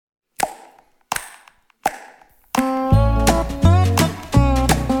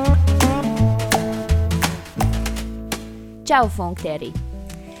Čau, funktieri!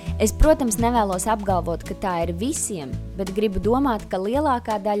 Es, protams, nevēlos apgalvot, ka tā ir visiem, bet gribu domāt, ka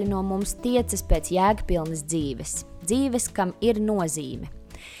lielākā daļa no mums tiecas pēc jēgpilnas dzīves. Dzīves, kam ir nozīme.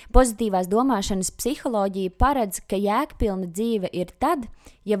 Pozitīvās domāšanas psiholoģija paredz, ka jēgpilna dzīve ir tad,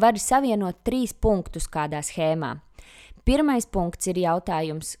 ja vari savienot 3 punktus kādā schēmā. Pirmais punkts ir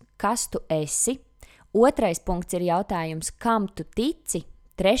jautājums, kas tu esi? Otrais punkts ir jautājums, kam tu tici?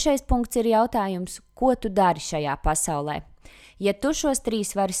 Trešais punkts ir jautājums, ko tu dari šajā pasaulē? Ja tu šos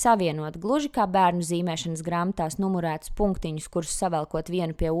 3 vari savienot, gluži kā bērnu zīmēšanas grāmatās numurētus punktiņus, kurus savelkot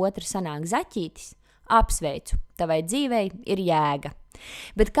vienu pie otra sanāk zaķītis, apsveicu, tavai dzīvei ir jēga.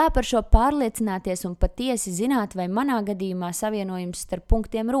 Bet kā par šo pārliecināties un patiesi zināt, vai manā gadījumā savienojums starp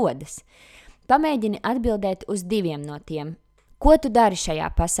punktiem rodas? Pamēģini atbildēt uz 2 no tiem. Ko tu dari šajā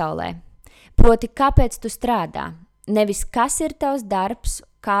pasaulē? Proti, kāpēc tu strādā? Nevis kas ir tavs darbs,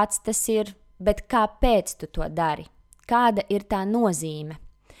 kāds tas ir, bet kāpēc tu to dari? Kāda ir tā nozīme?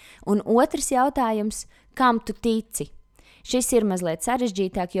 Un otrs jautājums, kam tu tici? Šis ir mazliet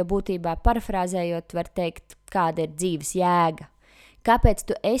sarežģītāk, jo būtībā parafrāzējot var teikt, kāda ir dzīves jēga. Kāpēc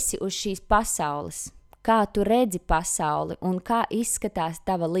tu esi uz šīs pasaules? Kā tu redzi pasauli un kā izskatās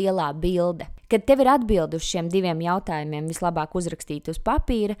tava lielā bilde? Kad tev ir atbildi uz šiem 2 jautājumiem vislabāk uzrakstīt uz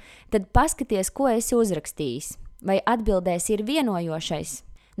papīra, tad paskaties, ko esi uzrakstījis. Vai atbildēs ir vienojošais?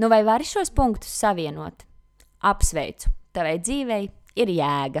 Nu vai vari šos punktus savienot? Apsveicu, tavai dzīvei ir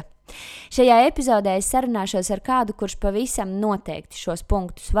jēga. Šajā epizodē es sarunāšos ar kādu, kurš pavisam noteikti šos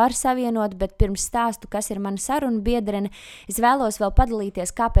punktus var savienot, bet pirms stāstu, kas ir mana saruna biedrene, es vēlos vēl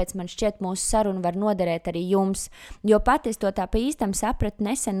padalīties, kāpēc man šķiet mūsu saruna var noderēt arī jums, jo pat es to tā pa īstam sapratu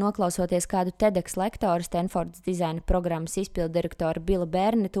nesen noklausoties kādu TEDx lektoru Stanfordas dizaina programmas izpildirektora Bila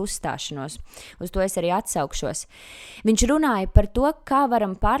Berneta uzstāšanos. Uz to es arī atsaukšos. Viņš runāja par to, kā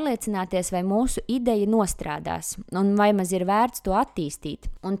varam pārliecināties, vai mūsu ideja nostrādās, un vai maz ir vērts to attīstīt,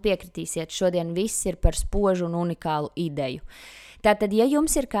 un piekritīsiet, šodien viss ir par spožu un unikālu ideju. Tātad, ja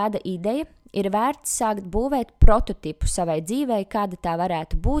jums ir kāda ideja, ir vērts sākt būvēt prototipu savai dzīvei, kāda tā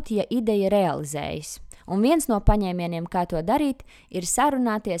varētu būt, ja ideja realizējas. Un viens no paņēmieniem, kā to darīt, ir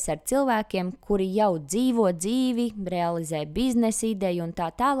sarunāties ar cilvēkiem, kuri jau dzīvo dzīvi, realizē biznesa ideju un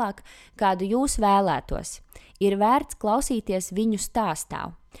tā tālāk, kādu jūs vēlētos. Ir vērts klausīties viņu stāstā.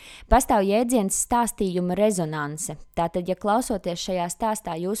 Pastāv jēdziens stāstījuma rezonanse. Tātad, ja klausoties šajā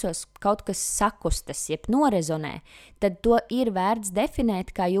stāstā jūsos kaut kas sakustas, jeb norezonē, tad to ir vērts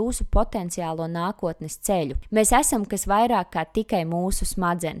definēt kā jūsu potenciālo nākotnes ceļu. Mēs esam kas vairāk kā tikai mūsu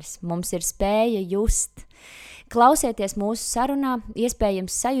smadzenes. Mums ir spēja just. Klausieties mūsu sarunā,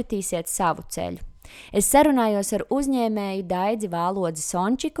 iespējams sajutīsiet savu ceļu. Es sarunājos ar uzņēmēju Daidzi Vālodzi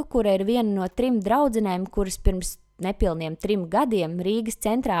Sončiku, kura ir viena no 3 draudzenēm, kuras pirms nepilniem 3 gadiem Rīgas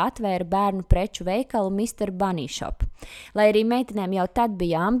centrā atvēra bērnu preču veikalu Mr. Bunny Shop. Lai arī meitenēm jau tad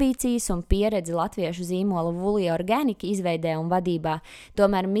bija ambīcijas un pieredze latviešu zīmola Woolly Organic izveidē un vadībā,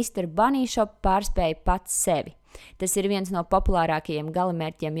 tomēr Mr. Bunny Shop pārspēja pats sevi. Tas ir viens no populārākajiem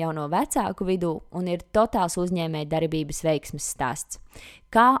galamērķiem jauno vecāku vidū un ir totāls uzņēmēja darbības veiksmes stāsts.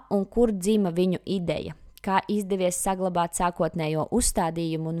 Kā un kur dzima viņu ideja? Kā izdevies saglabāt sākotnējo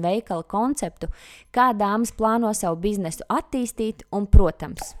uzstādījumu un veikala konceptu, kā dāmas plāno savu biznesu attīstīt un,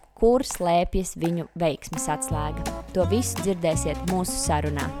 protams, kur slēpjas viņu veiksmes atslēga. To visu dzirdēsiet mūsu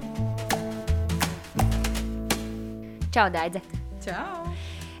sarunā. Čau, Daidze! Čau!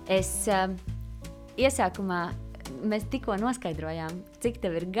 Es iesākumā mēs tikko noskaidrojām, cik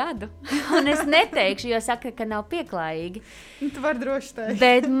tev ir gadu, un es neteikšu, jo saka, ka nav pieklājīgi. Tu vari droši teikt.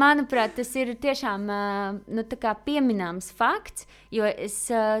 Bet, manuprāt, tas ir tiešām tā kā pieminams fakts, jo es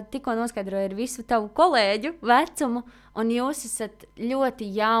tikko noskaidroju ar visu tavu kolēģu vecumu, un jūs esat ļoti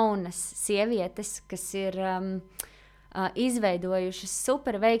jaunas sievietes, kas ir izveidojušas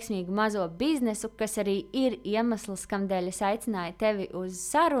super veiksmīgu mazo biznesu, kas arī ir iemesls, kamdēļ es aicināju tevi uz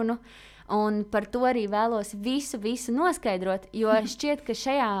sarunu. Un par to arī vēlos visu noskaidrot, jo šķiet, ka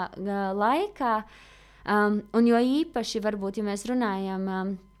šajā laikā, un jo īpaši varbūt, ja mēs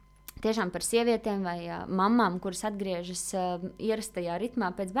runājam tiešām par sievietēm vai mamām, kuras atgriežas ierastajā ritmā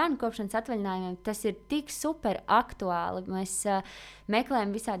pēc bērnu kopšanas atvaļinājumiem, tas ir tik super aktuāli. Mēs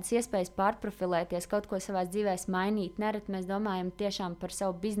meklējam visādas iespējas pārprofilēties, kaut ko savās dzīvēs mainīt. Nerad mēs domājam tiešām par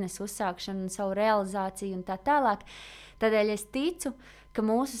savu biznesu uzsākšanu, savu realizāciju un tā tālāk. Tādēļ es ticu, ka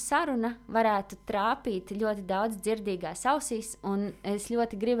mūsu saruna varētu trāpīt ļoti daudz dzirdīgās ausīs, un es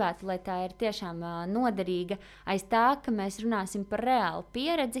ļoti gribētu, lai tā ir tiešām noderīga aiz tā, ka mēs runāsim par reālu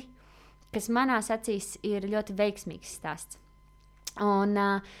pieredzi, kas manās acīs ir ļoti veiksmīgs stāsts. Un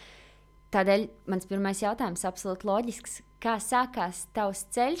tādēļ mans pirmais jautājums absolūti loģisks. Kā sākās tavs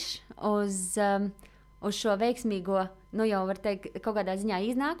ceļš uz uz šo veiksmīgo, nu jau var teikt, kaut kādā ziņā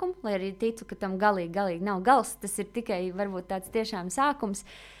iznākumu, lai arī ticu, ka tam galīgi nav gals. Tas ir tikai varbūt tāds tiešām sākums,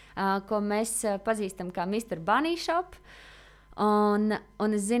 ko mēs pazīstam kā Mr. Bunny Shop. Un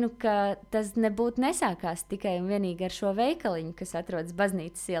es zinu, ka tas nebūtu nesākās tikai un vienīgi ar šo veikaliņu, kas atrodas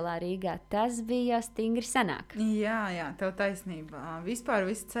Baznīcas ielā Rīgā. Tas bija stingri senāk. Jā, tev taisnība. Vispār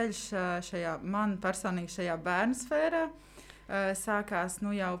viss ceļš man personīgi šajā bērnu sfērā sākās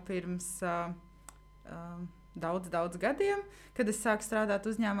jau pirms daudz gadiem, kad es sāku strādāt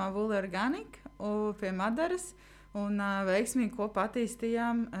uzņēmumā Woolly Organic pie Madaras un veiksmīgi kopā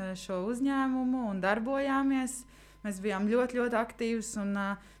attīstījām šo uzņēmumu un darbojāmies. Mēs bijām ļoti aktīvs un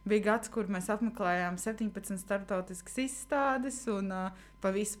bija gads, kur mēs apmeklējām 17 starptautiskas izstādes un pa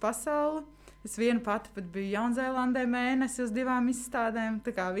visu pasauli. Es viena pati pat biju Jaunzēlandē mēnesi uz 2 izstādēm,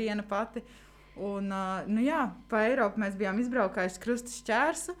 tā kā viena pati. Un, pa Eiropu mēs bijām izbraukājuši krusta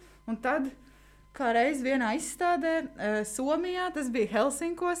šķērsu un tad kā reiz vienā izstādē Somijā, tas bija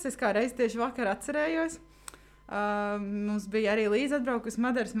Helsinkos, es kā reiz tieši vakar atcerējos. Mums bija arī līdz atbraukusi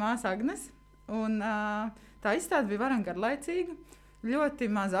Madaras māsa Agnes un tā izstāde bija varan garlaicīga, ļoti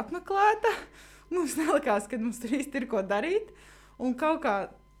maz apmeklēta. Mums nelikās, ka mums tur īsti ir ko darīt. Un kaut kā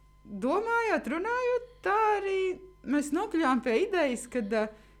domājot, runājot, tā arī mēs nokļuvām pie idejas, ka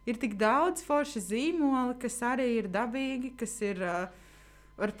ir tik daudz forši zīmoli, kas arī ir dabīgi, kas ir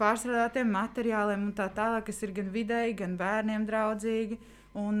ar pārstrādātiem materiāliem un tā tālāk, kas ir gan vidēji, gan bērniem draudzīgi.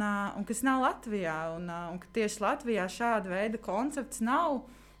 Un kas nav Latvijā. Un ka tieši Latvijā šāda veida koncepts nav.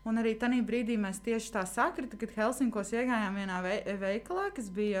 Un arī tajā brīdī mēs tieši tā sakrita, kad Helsinkos iegājām vienā veikalā,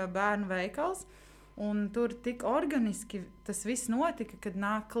 kas bija bērnu veikals. Un tur tik organiski tas viss notika, kad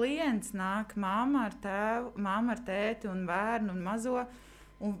nāk klients, nāk mamma ar tēti un bērnu un mazo.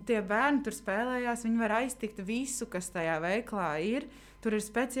 Un tie bērni tur spēlējās, viņi var aiztikt visu, kas tajā veikalā ir. Tur ir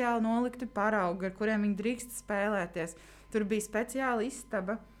speciāli nolikti paraugi, ar kuriem viņi drīkst spēlēties. Tur bija speciāla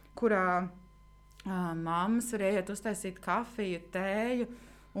istaba, kurā mammas var iet uztaisīt kafiju, tēju.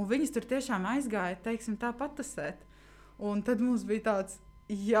 Un viņas tur tiešām aizgāja, teiksim, tā patusēt. Un tad mums bija tāds,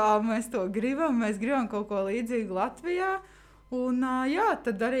 mēs to gribam, mēs gribam kaut ko līdzīgu Latvijā. Un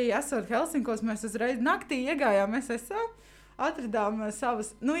tad arī esot Helsinkos, mēs uzreiz naktī iegājām SSA, atradām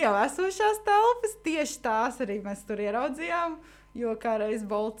savas, jau esošās telpas, tieši tās arī mēs tur ieraudzījām, jo kādreiz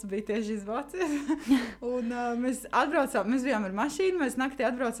Bolts bija tieši izvācies. Un mēs bijām ar mašīnu, mēs naktī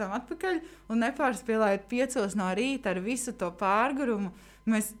atbraucām atpakaļ un nepārspīlējot 5 no rīta ar visu to pārgurumu.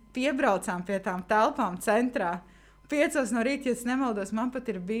 Mēs piebraucām pie tām telpām centrā. 5 no rīta, ja es nemaldos, man pat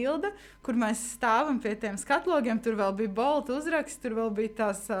ir bilde, kur mēs stāvam pie tiem skatlogiem. Tur vēl bija Bolta uzraksts, tur vēl bija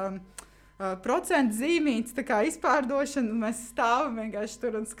tās procentu zīmītes, tā kā izpārdošana. Mēs stāvam vienkārši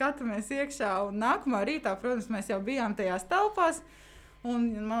tur un skatāmies iekšā. Un nākamā rītā, protams, mēs jau bijām tajās telpās. Un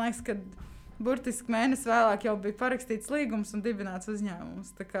man liekas, ka burtiski mēnesi vēlāk jau bija parakstīts līgums un dibināts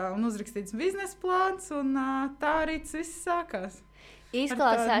uzņēmums. Un uzrakstīts biznesa plāns, un tā arī tas viss sākās.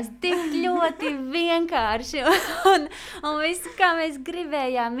 Izklausās tik ļoti vienkārši, un viss, kā mēs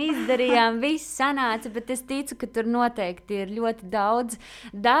gribējām, izdarījām, viss sanāca, bet es ticu, ka tur noteikti ir ļoti daudz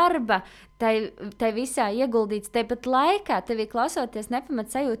darba, tai visā ieguldīts. Tāpat laikā tevī klausoties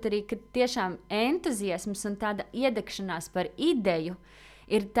nepamat sajūt arī, ka tiešām entuziasms un tāda iedegšanās par ideju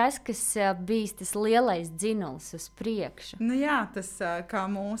ir tas, kas bijis tas lielais dzinulis uz priekšu. Tas, kā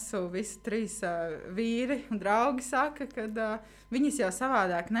mūsu visi 3 vīri un draugi saka, kad viņas jau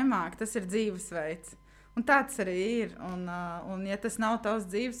savādāk nemāk, tas ir dzīvesveids. Un tā tas arī ir. Un ja tas nav tavs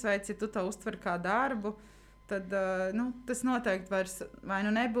dzīvesveids, ja tu to uztver kā darbu, tad tas noteikti vairs vai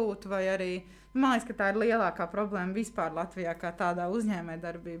nu nebūtu, vai arī, man liekas, ka tā ir lielākā problēma vispār Latvijā, kā tādā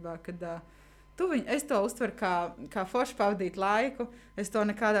uzņēmējdarbībā, kad es to uztveru kā forši pavadīt laiku. Es to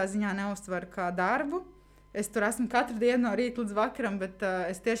nekādā ziņā neuztveru kā darbu. Es tur esmu katru dienu no rīta līdz vakaram, bet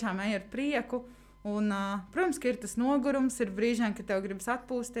es tiešām eju ar prieku. Un, protams, ka ir tas nogurums, ir brīžiem, kad tev gribas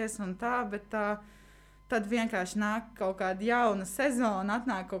atpūsties un tā, bet tad vienkārši nāk kaut kāda jauna sezona,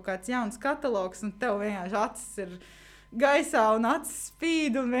 atnāk kaut kāds jauns katalogs, un tev vienkārši acis ir gaisā un acis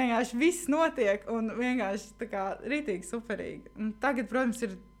spīd, un vienkārši viss notiek, un vienkārši tā kā rītīgi superīgi. Un tagad, protams,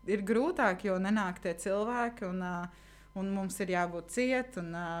 ir grūtāk, jo nenāk tie cilvēki, un mums ir jābūt ciet,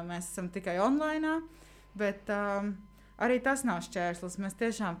 un mēs esam tikai online. Bet arī tas nav šķērslis. Mēs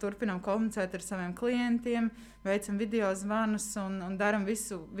tiešām turpinām komunicēt ar saviem klientiem, veicam video zvanus un darām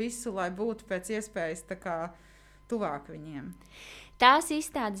visu, lai būtu pēc iespējas tā kā tuvāk viņiem. Tās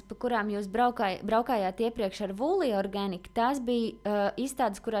izstādes, pa kurām jūs braukājāt iepriekš ar Woolly Organic, tās bija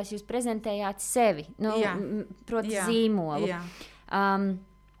izstādes, kurās jūs prezentējāt sevi, proti zīmolu. Jā.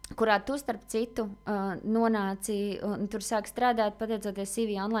 kurā tu, starp citu, nonāci un tur sāk strādāt, pateicoties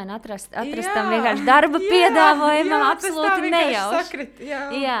CV online atrastam vienkārši darba piedāvājumam, absolūti nejauši.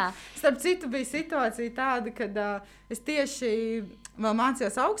 Jā. Starp citu, bija situācija tāda, kad es tieši vēl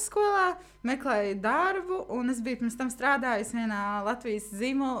mācījos augstskolā, meklēju darbu, un es biju pirms tam strādājis vienā Latvijas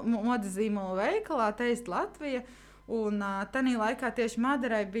modes zīmola veikalā, Taste Latvija, un tanī laikā tieši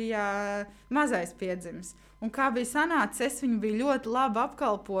Madarai bija mazais piedzimis. Un kā bija sanācis, es viņu biju ļoti labi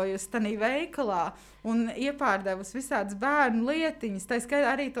apkalpojusi tanī veikalā un iepārdevusi visādas bērnu lietiņas, tā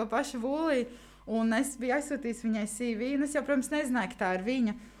skaitā arī to pašu Vūlī, un es biju aizsūtījis viņai CV, un es jau, protams, nezināju, ka tā ir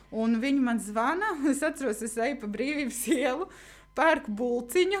viņa. Un viņa man zvana, es atceros, es eju pa Brīvības ielu, pērku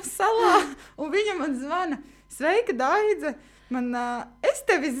bulciņu salā, un viņa man zvana: sveika, Daidze! Es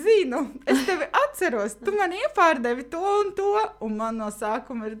tevi zinu, es tevi atceros, tu man iepārdevi to un to, un man no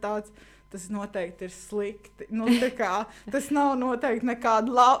sākuma ir tāds: tas noteikti ir slikti. Tas nav noteikti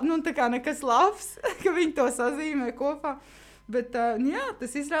nekas labs, ka viņi to sazīmē kopā. Bet jā,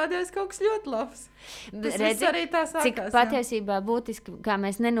 tas izrādījās kaut kas ļoti labs. Tas arī tā sākās. Cik patiesībā būtiski, kā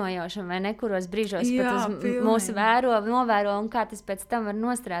mēs nenojaušam vai nekuros brīžos pat uz mūsu novēro un kā tas pēc tam var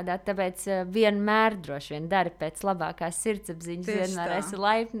nostrādāt. Tāpēc vienmēr droši vien dari pēc labākās sirdsapziņas. Tieši vienmēr esi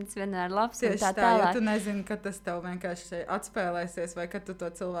laipns, vienmēr labs. Tieši un tā tālāk. Jo tu nezini, ka tas tev vienkārši atspēlēsies vai ka tu to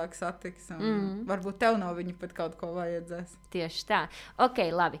cilvēku satiksi. Varbūt tev no viņa pat kaut ko vajadzēs. Tieši tā. Ok,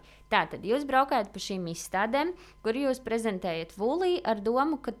 labi. Tātad jūs braukājat pa šīm izstādēm, kur jūs prezentējat Vūlī ar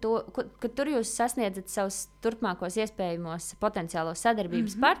domu, ka tur jūs sasniedzat savus turpmākos iespējamos potenciālos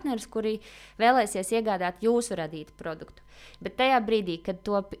sadarbības partnerus, kuri vēlēsies iegādāt jūsu radītu produktu. Bet tajā brīdī, kad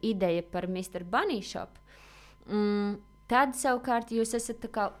top ideja par Mr. Bunny Shop, tad savukārt jūs esat tā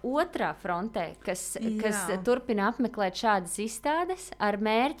kā otrā frontē, kas turpina apmeklēt šādas izstādes ar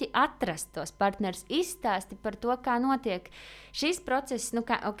mērķi atrast tos partnerus, izstāsti par to, kā notiek šis process.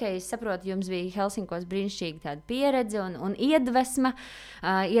 Es saprotu, jums bija Helsinkos brīnišķīga tāda pieredze un iedvesma,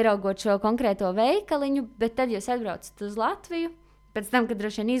 ieraugot šo konkrēto veikaliņu, bet tad jūs atbraucat uz Latviju. Pēc tam, kad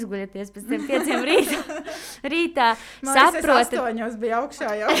droši vien izguļaties pēc 5 rītā, saprotat, 8 bija augšā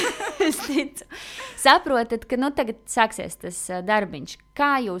jau. Es ticu. Saprotat, ka tagad sāksies tas darbiņš.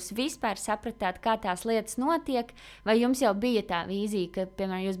 Kā jūs vispār sapratāt, kā tās lietas notiek? Vai jums jau bija tā vīzija, ka,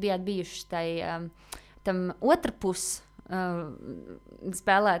 piemēram, jūs bijāt bijuši tam otrpus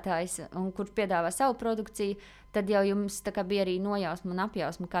spēlētājs, kurš piedāvā savu produkciju, tad jau jums bija arī nojausma un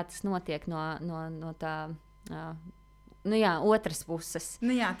apjausma, kā tas notiek no tā... otras puses.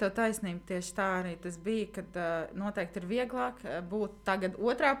 Tev taisnība, tieši tā arī tas bija, kad noteikti ir vieglāk būt tagad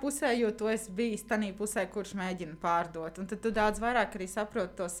otrā pusē, jo tu esi bijis tanī pusē, kurš mēģina pārdot. Un tad tu daudz vairāk arī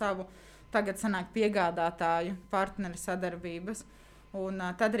saproti to savu tagad sanāk piegādātāju partneru sadarbības. Un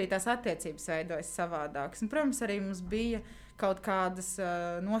tad arī tās attiecības veidojas savādākas. Un, protams, arī mums bija kaut kādas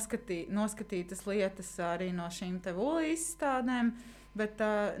noskatītas lietas arī no šīm te Vūlī izstādēm. Bet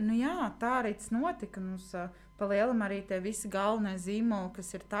tā arī tas notika. Mums pa lielam arī tie visi galvenie zīmoli,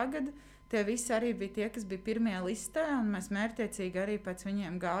 kas ir tagad, tie visi arī bija tie, kas bija pirmie listē, un mēs mērķtiecīgi arī pēc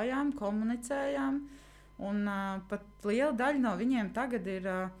viņiem gājām, komunicējām. Un pat liela daļa no viņiem tagad ir,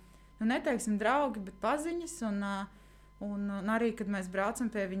 neteiksim draugi, bet paziņas, un arī, kad mēs braucam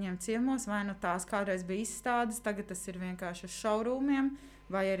pie viņiem ciemos, vai tās kādreiz bija izstādes, tagad tas ir vienkārši uz showroomiem,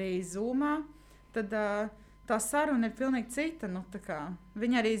 vai arī Zoomā, tad... Tā saruna ir pilnīgi cita.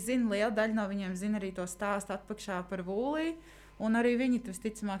 Viņi arī zina, liela daļa no viņiem zina arī to stāstu atpakšā par Vūlī, un arī viņi,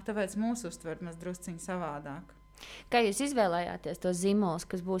 visticamāk, tāpēc mūs uztver maz drusciņi savādāk. Kā jūs izvēlējāties tos zīmolus,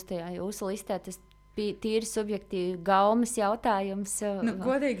 kas būs tajā jūsu listē? Tas bija tīri subjektīvi gaumes jautājums.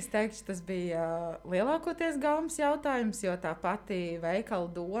 Godīgi teikšu, tas bija lielākoties gaumes jautājums, jo tā pati veikala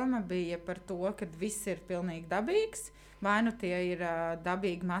doma bija par to, ka viss ir pilnīgi dabīgs. Vai tie ir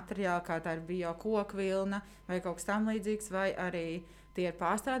dabīgi materiāli, kā tā ir bio-koku vilna vai kaut kas tam līdzīgs, vai arī tie ir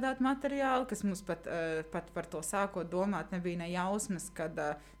pārstrādāti materiāli, kas mums pat par to sākot domāt nebija ne jausmas, kad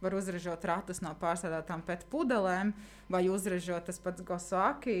var uzražot ratus no pārstrādātām pēc pudelēm, vai uzražot tas pats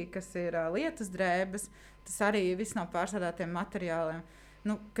gosaki, kas ir lietus drēbes, tas arī viss no pārstrādātiem materiāliem.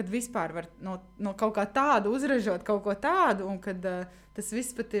 Kad vispār var no kaut kā tādu uzražot kaut ko tādu, un kad tas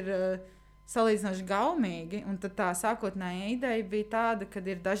viss pat ir... salīdzinoši gaumīgi, un tad tā sākotnējā ideja bija tāda, ka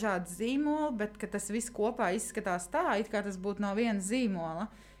ir dažādi zīmoli, bet ka tas viss kopā izskatās tā, it kā tas būtu no viena zīmola.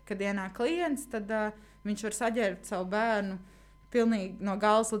 Kad ienāk klients, tad viņš var saģērbt savu bērnu pilnīgi no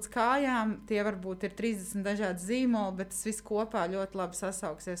galvas līdz kājām. Tie varbūt ir 30 dažādi zīmoli, bet tas viss kopā ļoti labi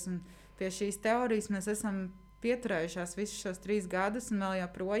sasauksies. Un pie šīs teorijas mēs esam pieturējušās visus šos 3 gadus un vēl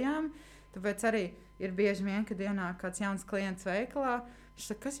joprojām. Tāpēc arī ir bieži vien, kad ienāk kāds jauns klients veikalā, viņš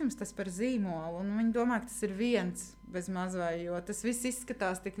saka, kas jums tas par zīmolu? Un viņi domā, ka tas ir viens bez mazvai, jo tas viss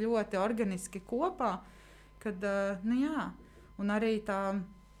izskatās tik ļoti organiski kopā, kad, nu jā, un arī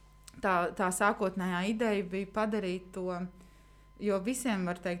tā sākotnējā ideja bija padarīt to, jo visiem,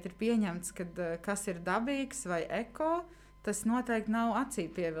 var teikt, ir pieņemts, kad kas ir dabīgs vai eko, tas noteikti nav acī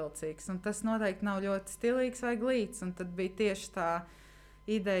pievilcīgs, un tas noteikti nav ļoti stilīgs vai glīts, un tad bija tieši tā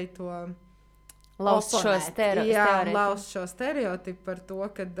ideja to laust šo stereotipu par to,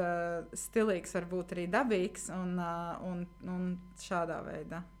 ka stilīgs var būt arī dabīgs un šādā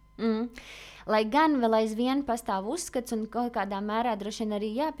veidā. Lai gan vēl aizvien pastāv uzskats, un kaut kādā mērā droši vien arī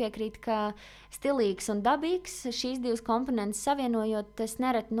jāpiekrīt, ka stilīgs un dabīgs šīs divas komponentes savienojot, tas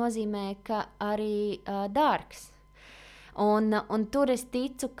nereti nozīmē, ka arī dārgs. Un tur es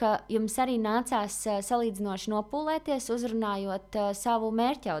ticu, ka jums arī nācās salīdzinoši nopūlēties, uzrunājot savu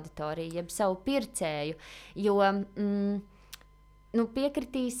mērķa auditoriju, jeb savu pircēju. Jo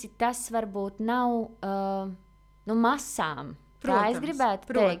piekritīsi, tas varbūt nav masām. Tā es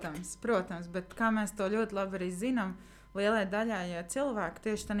gribētu teikt. Protams, bet kā mēs to ļoti labi arī zinām, lielai daļai cilvēku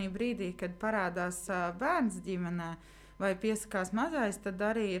tieši tajā brīdī, kad parādās bērns ģimenē, vai piesakās mazais, tad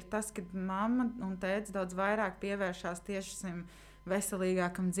arī ir tas, ka mamma un tēvs daudz vairāk pievēršās tieši šim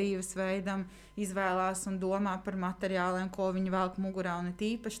veselīgākam dzīvesveidam, izvēlās un domā par materiāliem, ko viņi velk mugurā, un it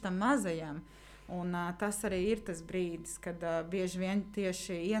īpaši tam mazajam. Un tas arī ir tas brīdis, kad bieži vien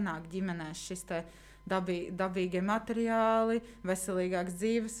tieši ienāk ģimenēs šis te dabīgie materiāli, veselīgāks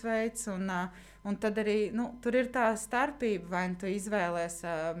dzīvesveids, un tad arī tur ir tā starpība, vai tu izvēlies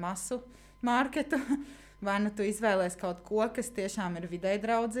masu marketu, vai nu tu izvēlies kaut ko, kas tiešām ir videi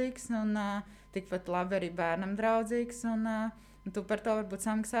draudzīgs un tikpat labi arī bērnam draudzīgs. Un tu par to varbūt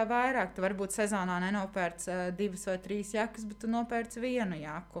samaksā vairāk. Tu varbūt sezonā nenopērc 2 vai 3 jakas, bet tu nopērc 1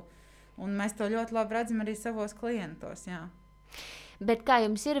 jaku. Un mēs to ļoti labi redzam arī savos klientos. Jā. Bet kā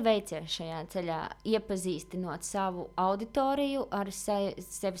jums ir veicies šajā ceļā, iepazīstinot savu auditoriju ar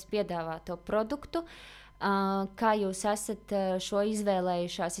sevis piedāvāto produktu? Kā jūs esat šo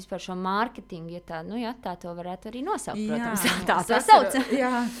izvēlējušās vispār šo mārketingu, ja tā to varētu arī nosaukt, protams. Tā sauc.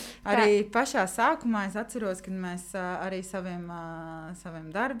 Jā, arī pašā sākumā es atceros, kad mēs arī saviem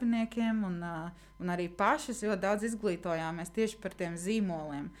darbiniekiem un arī pašas ļoti daudz izglītojāmies tieši par tiem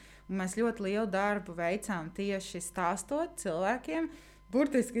zīmoliem. Un mēs ļoti lielu darbu veicām tieši stāstot cilvēkiem,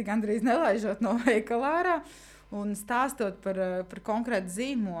 burtiski gandrīz nelaižot no veikala ārā un stāstot par konkrētu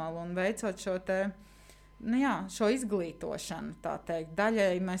zīmolu un veicot šo izglītošanu, tā teikt.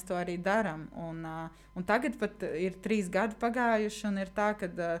 Daļēji mēs to arī darām. Un tagad pat ir 3 gadi pagājuši, un ir tā, ka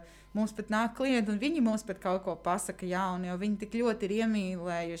mums pat nāk klienti, un viņi mums pat kaut ko pasaka jaunu, jo viņi tik ļoti ir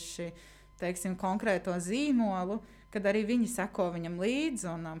iemīlējuši, teiksim, konkrēto zīmolu, kad arī viņi seko viņam līdzi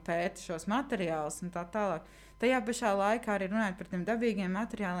un pēta šos materiālus un tā tālāk. Tajā pašā laikā arī runājot par tiem dabīgiem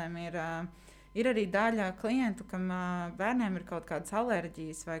materiāliem ir arī daļa klientu, kam bērniem ir kaut kādas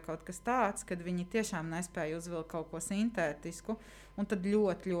alerģijas vai kaut kas tāds, kad viņi tiešām nespēja uzvilkt kaut ko sintētisku, un tad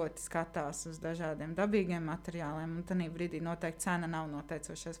ļoti, ļoti skatās uz dažādiem dabīgiem materiāliem, un tādā brīdī noteikti cena nav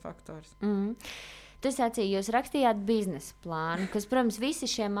noteicošais faktors. Tu sacīji, jūs rakstījāt biznesa plānu, kas, protams, visi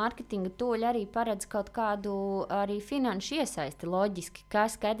šie mārketinga tūļi arī paredz kaut kādu arī finanšu iesaisti loģiski, kā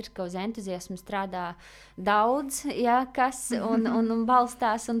skaidrs, ka uz entuziasmu strādā daudz, ja, kas un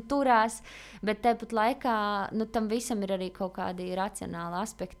balstās un turās, bet tāpat laikā tam visam ir arī kaut kādi racionāli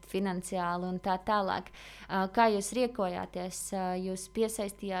aspekti, finansiāli un tā tālāk. Kā jūs riekojāties? Jūs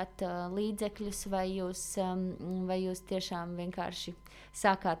piesaistījāt līdzekļus vai jūs tiešām vienkārši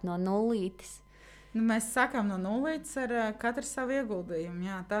sākāt no nullītes? Mēs sākām no nulles ar katru savu ieguldījumu.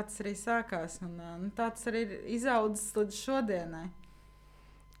 Jā, tāds arī sākās. Un tāds arī ir izaudzis līdz šodienai.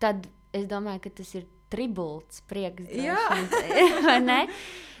 Tad es domāju, ka tas ir tribults prieks. Jā, vai ne?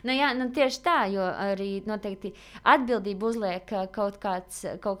 Tieši tā, jo arī noteikti atbildību uzliek kaut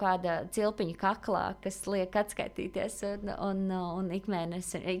kāda cilpiņa kaklā, kas liek atskaitīties un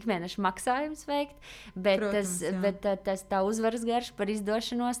ikmēneša maksājums veikt, bet, protams, tas tā uzvaras garš par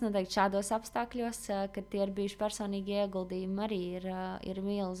izdošanos noteikti šādos apstākļos, kad tie ir bijuši personīgi ieguldījumi, arī ir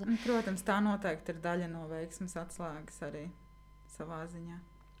milza. Protams, tā noteikti ir daļa no veiksmes atslēgas arī savā ziņā.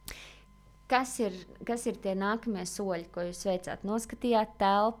 Kas ir tie nākamie soļi, ko jūs veicāt? Noskatījāt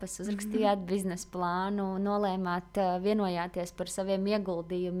telpas, uzrakstījāt biznesa plānu, nolēmāt, vienojāties par saviem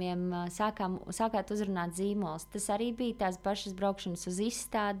ieguldījumiem, sākāt uzrunāt zīmolus. Tas arī bija tās pašas braukšanas uz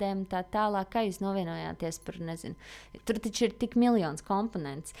izstādēm, tā tālāk, kā jūs novienojāties par, nezinu, tur taču ir tik miljons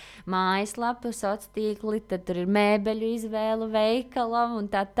komponents. Mājaslapa, sociālā tīkli, tad tur ir mēbeļu izvēle veikalam un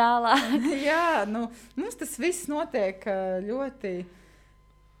tā tālāk. Jā, mums tas viss notiek ļoti...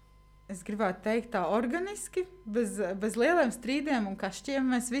 es gribētu teikt tā organiski, bez lieliem strīdiem un kašķiem.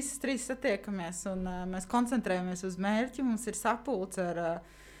 Mēs visi trīs satiekamies un mēs koncentrējamies uz mērķi. Mums ir sapulce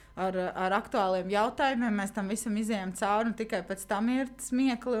ar aktuāliem jautājumiem. Mēs tam visam izējām cauri un tikai pēc tam ir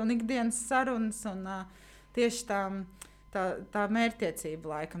smiekli un ikdienas sarunas. Un tieši tā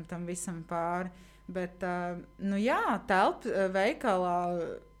mērķtiecība laikam tam visam pāri. Bet, telpa veikalā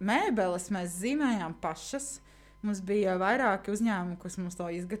mēbeles mēs zīmējām pašas. Mums bija vairāki uzņēmumi, kas mums to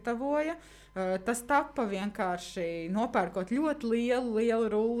izgatavoja. Tas tapa vienkārši nopērkot ļoti lielu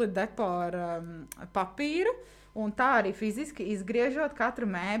rulli depo ar papīru. Un tā arī fiziski izgriežot katru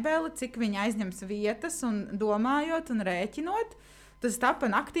mēbeli, cik viņa aizņems vietas, un domājot un rēķinot. Tas tapa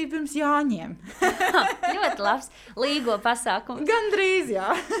naktī pirms Jāņiem. Ļoti labs līgo pasākums. Gandrīz, jā.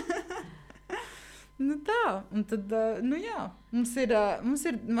 Tā, un tad, mums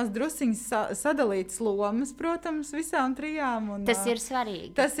ir mazdrusiņas sadalītas lomas, protams, visām trijām. Un, tas ir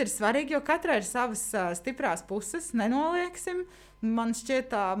svarīgi. Tas ir svarīgi, jo katrai ir savas stiprās puses, nenolieksim. Man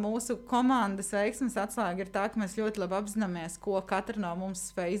šķiet, tā mūsu komandas veiksmes atslēga ir tā, ka mēs ļoti labi apzināmies, ko katra no mums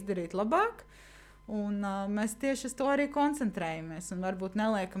spēj izdarīt labāk. Un mēs tieši uz to arī koncentrējamies. Un varbūt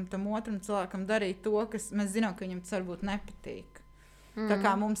neliekam tam otram cilvēkam darīt to, kas mēs zinām, ka viņam tas varbūt nepatīk. Tā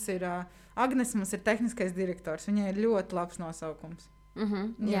kā mums ir... Agnes mums ir tehniskais direktors. Viņai ir ļoti labs nosaukums.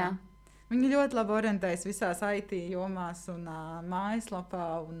 Jā. Viņa ļoti labi orientējas visās IT jomās un mājaslapā.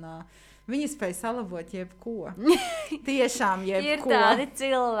 Viņa spēj salabot jebko. Tiešām jebko. Ir tādi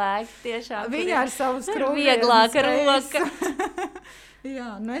cilvēki, tiešām. Viņa ar savu skrūvi. Vieglāka roka.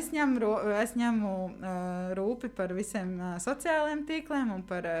 Jā, es ņemu rūpi par visiem sociālajiem tīkliem un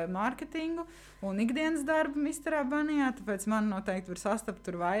par mārketingu un ikdienas darbu Misterā Banijā, tāpēc man noteikti var sastapt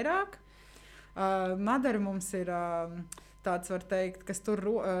tur vairāk. Madara mums ir tāds, var teikt, kas tur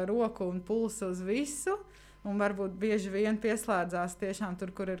roku un pulsu uz visu, un varbūt bieži vien pieslēdzās tiešām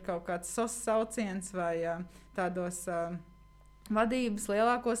tur, kur ir kaut kāds sauciens vai tādos vadības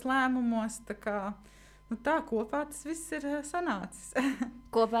lielākos lēmumos, tā kopā tas viss ir sanācis.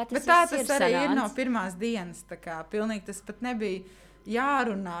 Kopā tas Bet tā viss tas arī sanācis. ir no pirmās dienas. Pilnīgi tas pat nebija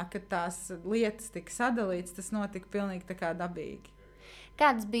jārunā, ka tās lietas tika sadalītas. Tas notika pilnīgi tā kā dabīgi.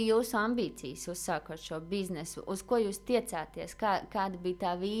 Kādas bija jūsu ambīcijas uzsākot šo biznesu? Uz ko jūs tiecāties? Kāda bija tā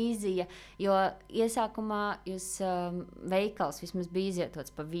vīzija? Jo iesākumā jūs veikals vismaz bija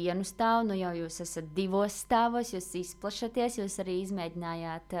izvietots pa vienu stāvu, nu jau jūs esat 2 stāvos, jūs izplašaties, jūs arī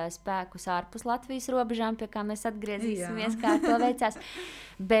izmēģinājāt spēkus ārpus Latvijas robežām, pie kā mēs atgriezīsimies, kā to veicās.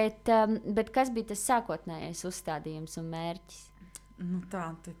 Bet kas bija tas sākotnējais uzstādījums un mērķis?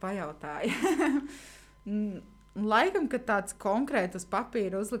 Tā, tu pajautāji. Laikam, kad tāds konkrēti uz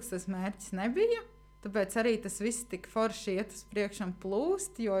papīra uzliks tas mērķis nebija, tāpēc arī tas viss tik forši iet uz priekšu un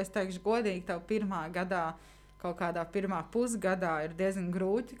plūst, jo es teikšu godīgi, tev pirmā gadā, kaut kādā pirmā pusgadā ir diezgan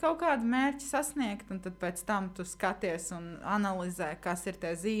grūti kaut kādu mērķi sasniegt, un tad pēc tam tu skaties un analizē, kas ir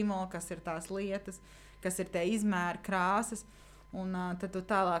tie zīmoli, kas ir tās lietas, kas ir tie izmēri, krāsas, un tad tu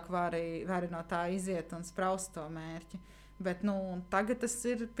tālāk vari no tā iziet un spraust to mērķi. Bet tagad tas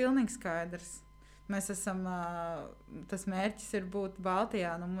ir pilnīgi skaidrs. Mēs esam, tas mērķis ir būt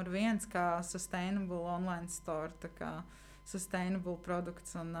Baltijā numur 1 kā sustainable online store, tā kā sustainable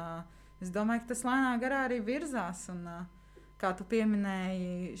produkts. Un, es domāju, ka tas lēnā garā arī virzās. Un, kā tu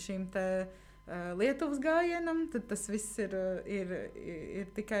pieminēji šīm te Lietuvas gājienam, tad tas viss ir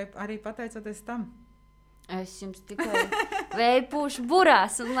tikai arī pateicoties tam. Es jums tikai vēju pūšu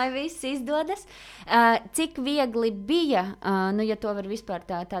burās, un lai viss izdodas. Cik viegli bija, ja to var vispār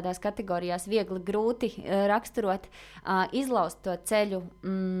tādās kategorijās viegli, grūti raksturot, izlaust to ceļu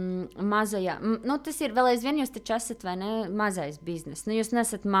mazajā. Tas ir vēl aizvien, jūs taču esat vai ne mazais biznes. Jūs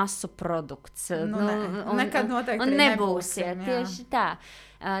nesat masu produkts. Nekad noteikti un nebūsiet. Jā. Tieši tā.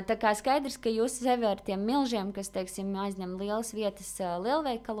 Tā kā skaidrs, ka jūs sevi ar tiem milžiem, kas, teiksim, aizņem lielas vietas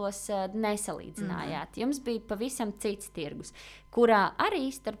lielveikalos, nesalīdzinājāt. Jums bija pavisam cits tirgus, kurā arī,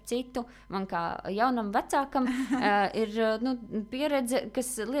 starp citu, man kā jaunam vecākam ir pieredze, kas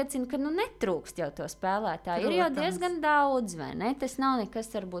liecina, ka netrūkst jau to spēlētāju. Ir jau diezgan daudz, vai ne? Tas nav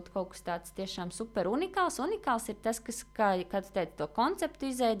nekas, varbūt kaut kas tāds tiešām super unikāls. Unikāls ir tas, kas, kā tu teici, to konceptu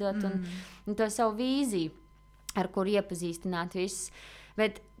izveidot un to savu vīziju, ar kuru iepazīstināt visus.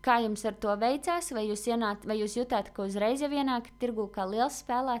 Bet kā jums ar to veicās? Vai jūs jutāt, ka uzreiz jau ienākat tirgū kā liels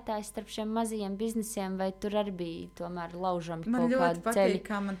spēlētājs starp šiem mazajiem biznesiem, vai tur arī bija tomēr laužami kaut kādi ceļi? Man ļoti patīk,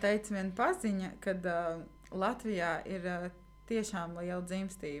 kā man teica viena paziņa, kad Latvijā ir tiešām liela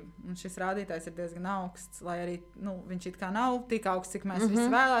dzimstība. Un šis rādītājs ir diezgan augsts, lai arī viņš it kā nav tik augsts, cik mēs visi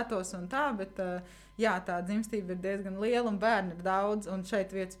vēlētos un tā, bet jā, tā dzimstība ir diezgan liela un bērni ir daudz, un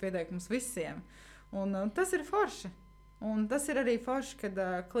šeit vietas pietiek mums visiem. Un tas ir forši. Un tas ir arī forši, kad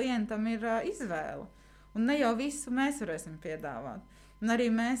klientam ir izvēle. Un ne jau visu mēs varēsim piedāvāt. Un arī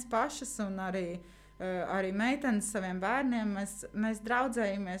mēs pašas un arī meitenes saviem bērniem, mēs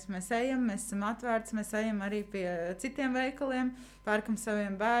draudzējamies, mēs ejam, mēs esam atvērts, mēs ejam arī pie citiem veikaliem, pērkam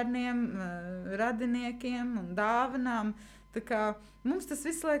saviem bērniem, radiniekiem un dāvanām. Tā kā mums tas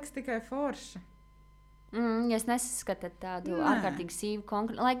viss liekas tikai forši. Jūs nesaskatāt tādu ārkārtīgi sīvu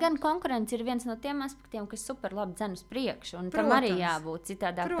konkurenci. Lai gan konkurence ir viens no tiem aspektiem, kas super labi dzen uz priekšu, un tam arī jābūt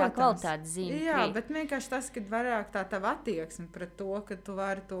citādāk tā kvalitātes zīme. Jā, bet vienkārši tas, ka vairāk tā tava attieksme pret to, ka tu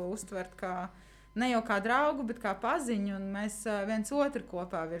vari to uztvert kā ne jau kā draugu, bet kā paziņu, un mēs viens otru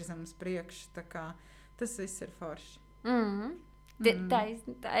kopā virzam uz priekšu. Tā kā tas viss ir forši. Tā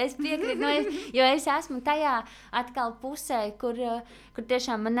es piekrītu, jo es esmu tajā atkal pusē, kur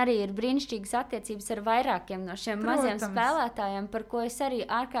tiešām man arī ir brīnišķīgas attiecības ar vairākiem no šiem maziem spēlētājiem, par ko es arī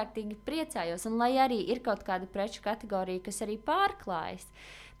ārkārtīgi priecājos. Un lai arī ir kaut kāda preču kategorija, kas arī pārklājas,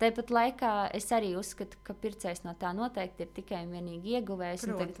 tāpat laikā es arī uzskatu, ka pircējs no tā noteikti ir tikai un vienīgi ieguvējis.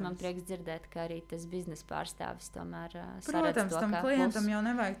 Tagad man prieks dzirdēt, ka arī tas biznesa pārstāvis tomēr saredz to, tam klientam jau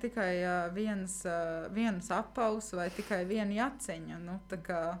nevajag tikai vienas apaus vai tikai vienu jaciņu.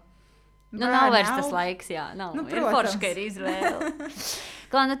 Nav vairs tas laiks, jā. Ir forši, ka ir izvēle.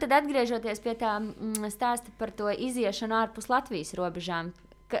 Tad atgriežoties pie tā stāsta par to iziešanu ārpus Latvijas robežām,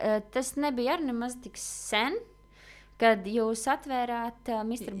 tas nebija arī nemaz tik sen, kad jūs atvērāt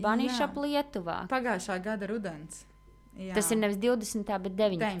Mr. Bunny Shop Lietuvā. Pagājušā gada rudens. Jā. Tas ir nevis 20. bet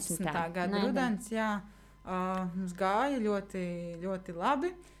 19. gada rudens, jā. Mums gāja ļoti, ļoti labi,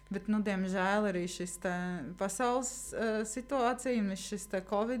 bet, diemžēl arī šis pasaules situācija un šis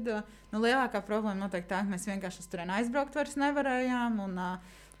Covid, lielākā problēma noteikti tā, ka mēs vienkārši uz turieni aizbraukt vairs nevarējām,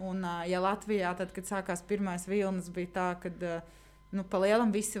 un ja Latvijā, tad, kad sākās pirmais vilnis, bija tā, kad pa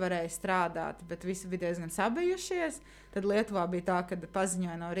lielam visi varēja strādāt, bet visi bija diezgan sabijušies. Tad Lietuvā bija tā, ka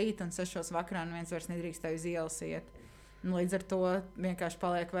paziņoja no rīta un 6 vakarā neviens vairs nedrīkstēja uz ielas iet. Līdz ar to vienkārši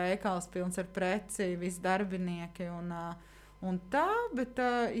paliek veikals pilns ar preci, visi darbinieki un tā. Bet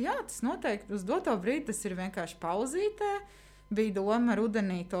jā, tas noteikti uz doto brīdi tas ir vienkārši pauzītē. Bija doma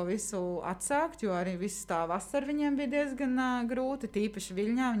rudenī to visu atsākt, jo arī viss tā vasara viņiem bija diezgan grūti. Tīpaši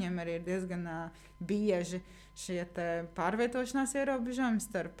Viļņā viņiem arī ir diezgan bieži šie pārvietošanās ierobežojumi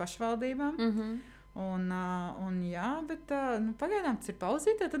starp pašvaldībām. Jā, bet pagaidām tas ir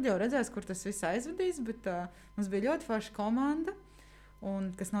pauzītē, tad jau redzēs, kur tas viss aizvedīs. Bet mums bija ļoti forša komanda,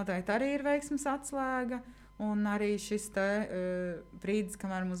 kas noteikti arī ir veiksmes atslēga. Un arī šis brīdis,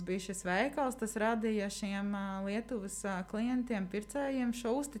 kamēr mums bija šis veikals, tas radīja šiem Lietuvas klientiem, pircējiem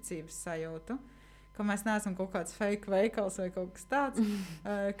šo uzticības sajūtu. Ka mēs neesam kaut kāds fake veikals vai kaut kas tāds,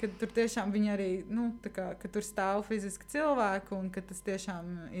 kad tur tiešām viņi arī, ka tur stāv fiziski cilvēki un ka tas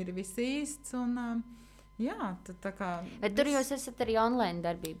tiešām ir viss īsts. Jā, tā kā... Bet tur jūs esat arī online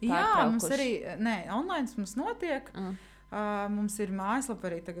darbību pārtraukuši? Jā, mums arī, online mums notiek. Mums ir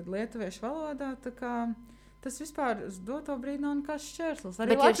mājaslapa arī tagad lietuviešu valodā, tā kā tas vispār uz doto brīdi nav nekāds šķērslis.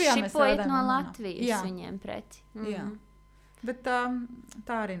 Bet jūs šipojat no Latvijas viņiem preti? Jā. Bet tā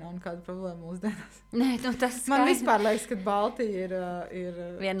arī nav nekāda problēma mūsdienās. Nē, tas man vispār liekas, ka Baltija ir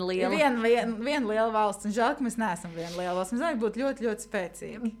viena liela. Viena liela valsts. Un žēl, ka mēs neesam viena liela valsts. Mums vajag būt ļoti, ļoti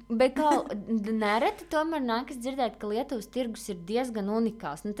spēcīgi. Bet nereti tomēr nākas dzirdēt, ka Lietuvas tirgus ir diezgan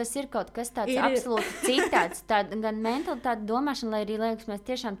unikāls. Tas ir kaut kas tāds absolūti citāds. Gan mentalitāte, domāšana, lai arī liekas, mēs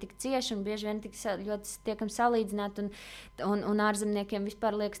tiešām tik cieši un bieži vien tik ļoti tiekam salīdzināti un ārzemniekiem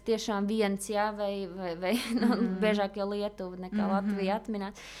vispār liekas tiešām viens, jā, vai biežāk jau Lietuva nekā Latvija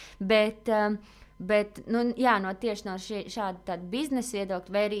atminēt. Bet tieši no šāda biznesa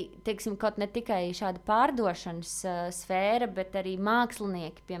viedokļa, vai arī, teiksim, kaut ne tikai šāda pārdošanas sfēra, bet arī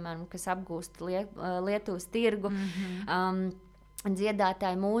mākslinieki, piemēram, kas apgūst Lietuvas tirgu,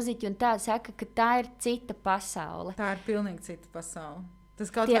 dziedātāji, mūziķi, un tā saka, ka tā ir cita pasaule. Tā ir pilnīgi cita pasaule.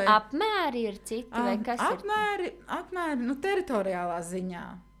 Tie apmēri ir citi, vai kas ir? Apmēri, teritoriālā ziņā.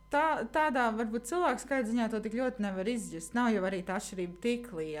 Tādā varbūt cilvēku skaita ziņā to tik ļoti nevar izjust. Nav jau arī tā atšķirība tik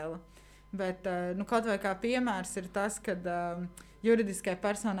liela. Bet kaut vai kā piemērs ir tas, kad juridiskai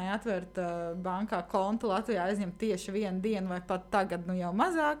personai atvērt bankā kontu Latvijā aizņemt tieši 1 dienu vai pat tagad jau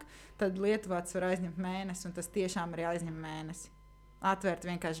mazāk, tad Lietuvā tas var aizņemt mēnesi, un tas tiešām arī aizņem mēnesi. Atvērt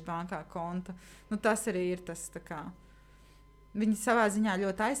vienkārši bankā kontu. Tas arī ir tas, tā kā viņi savā ziņā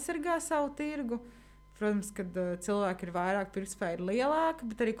ļoti aizsargā savu tirgu. Protams, kad cilvēki ir vairāk, pirktspēja ir lielāka,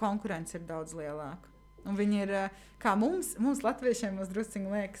 bet arī konkurence ir daudz lielāka. Un viņi ir, kā mums latviešiem, mums drusciņi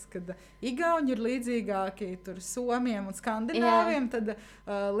liekas, ka Igauni ir līdzīgāki tur Somiem un Skandināviem, tad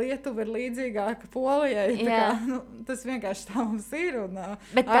Lietuva ir līdzīgāka Polijai. Kā, tas vienkārši tā mums ir. Un,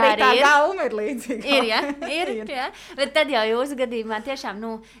 bet arī tā gauma ir līdzīga. Ir. Bet tad jau jūsu gadījumā tiešām,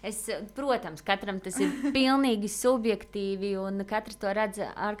 protams, katram tas ir pilnīgi subjektīvi un katrs to redz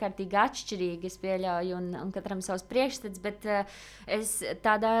ārkārtīgi atšķirīgi, es pieļauju, un katram savs priekšstats, bet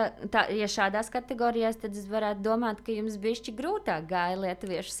ja šādās kategorijās, tad es varētu domāt, ka jums bišķi grūtāk gāja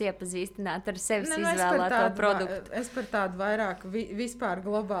lietuviešus iepazīstināt ar sevis izvēlēto produktu. Es par tādu vairāk vispār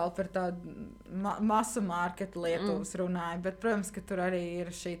globāli par tādu masu marketu Lietuvas runāju, bet, protams, ka tur arī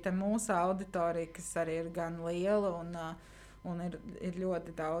ir šī te mūsu auditorija, kas arī ir gan liela un ir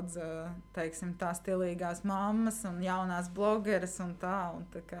ļoti daudz, teiksim, tā stilīgās mammas un jaunās blogeras un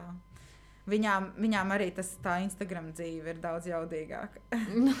tā kā. Viņām arī tā Instagram dzīve ir daudz jaudīgāka.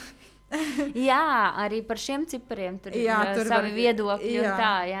 Jā, arī par šiem cipariem tur ir savi viedokļi un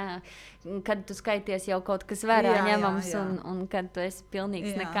tā, jā. Kad tu skaities jau kaut kas vērā ņemams un kad tu esi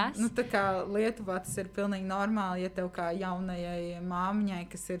pilnīgs nekas. Tā kā Lietuvā tas ir pilnīgi normāli, ja tev kā jaunajai māmiņai,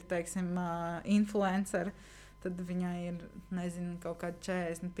 kas ir, teiksim, influenceri, tad viņai ir, nezinu, kaut kādi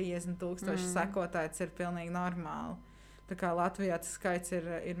 40-50 tūkstoši sekotāji, tas ir pilnīgi normāli. Tā kā Latvijā tas skaits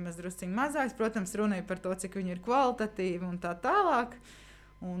ir mazdrusciņi mazāks, protams, runāja par to, cik viņi ir kvalitatīvi un tā tālāk.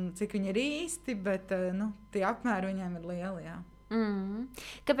 Un cik viņi ir īsti, bet tie apmēri viņiem ir lieli. Jā.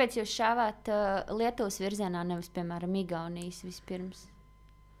 Kāpēc jūs šāvāt Lietuvas virzienā, nevis, piemēram, Igaunijas vispirms?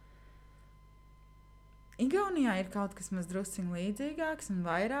 Igaunijā ir kaut kas mazdrusciņi līdzīgāks un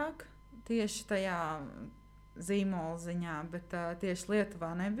vairāk tieši tajā zīmola ziņā, bet tieši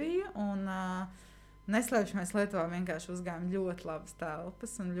Lietuvā nebija. Un neslēpšamies, Lietuvā vienkārši uzgājām ļoti labas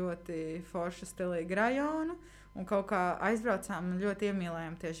telpas un ļoti foršu stilīgu rajonu. Un kaut kā aizbraucām un ļoti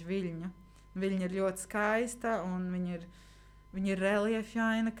iemīlējām tieši Viļņu. Viļņa ir ļoti skaista un viņa ir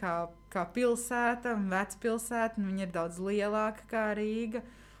reliefjaina kā pilsēta un vecpilsēta. Un viņa ir daudz lielāka kā Rīga.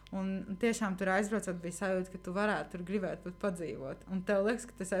 Un tiešām tur aizbraucot bija sajūta, ka tu varētu tur gribēt pat padzīvot. Un tev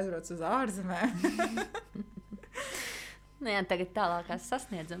liekas, ka tas aizbrauc uz ārzemēm. Jā, tagad tālākās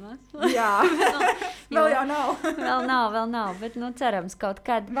sasniedzamās. Jā, vēl jau nav. vēl nav, bet cerams kaut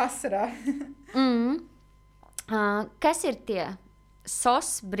kad. Vasarā. Kas ir tie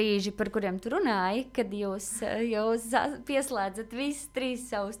SOS brīži, par kuriem tu runāji, kad jūs pieslēdzat visus trīs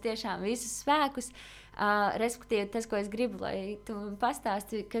savus tiešām visus spēkus? Respektīvi, tas, ko es gribu, lai tu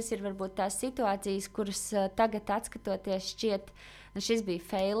pastāsti, kas ir varbūt tās situācijas, kuras tagad atskatoties šķiet, šis bija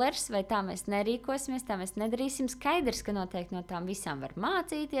failers, vai tā mēs nerīkosimies, tā mēs nedarīsim. Skaidrs, ka noteikti no tām visām var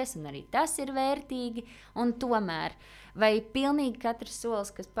mācīties, un arī tas ir vērtīgi, un tomēr, vai pilnīgi katrs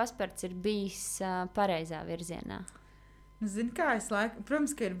solis, kas paspērts, ir bijis pareizā virzienā? Zini kā,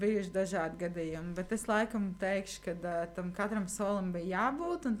 protams, ka ir bijuši dažādi gadījumi, bet es laikam teikšu, ka tam katram solim bija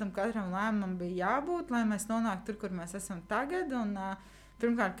jābūt, un tam katram lēmumam bija jābūt, lai mēs nonāktu tur, kur mēs esam tagad. Un,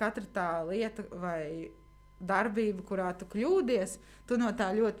 pirmkārt, katra tā lieta vai darbība, kurā tu kļūdies, tu no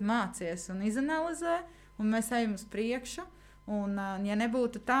tā ļoti mācies un izanalizē, un mēs ejam uz priekšu. Un, ja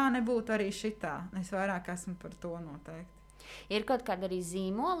nebūtu tā, nebūtu arī šitā. Es vairāk esmu par to noteikti. Ir kaut kādi arī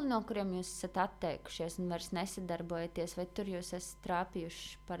zīmoli, no kuriem jūs esat atteikušies un vairs nesadarbojaties, vai tur jūs esat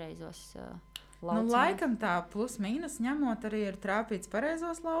trāpījuši pareizos lauciņos? Laikam tā plus mīnus ņemot arī ir trāpīts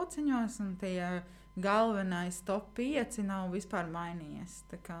pareizos lauciņos, un tie galvenais top 5 nav vispār mainījies.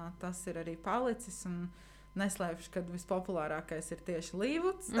 Tā kā tas ir arī palicis, un neslēpšu, ka vispopulārākais ir tieši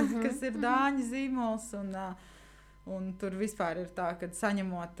Līvuds, kas ir dāņu zīmols, un tur vispār ir tā, ka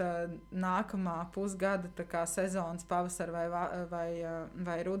saņemot nākamā pusgada sezonas pavasara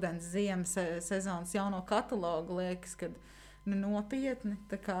vai rudens ziemas sezonas jauno katalogu, liekas, ka nopietni,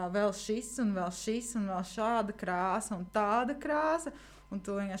 tā kā vēl šis un vēl šāda krāsa un tāda krāsa, un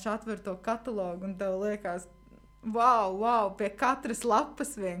tu vienkārši atver to katalogu un tev liekas, wow, pie katras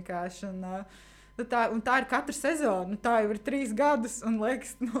lapas vienkārši, un tā ir katra sezona, tā jau ir 3 gadus, un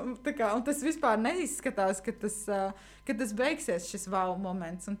liekas, un tas vispār neizskatās, ka tas beigsies šis wow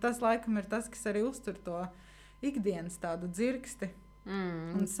moments, un tas laikam ir tas, kas arī uztur to ikdienas tādu dzirksti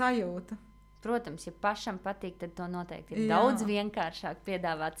un sajūtu. Protams, ja pašam patīk, tad to noteikti ir daudz vienkāršāk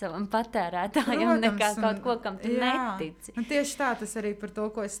piedāvāt savam patērētājam nekā kaut ko, kam tu netici. Un tieši tā, tas arī par to,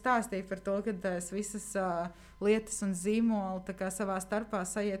 ko es stāstīju, par to, ka es visas lietas un zīmoli savā starpā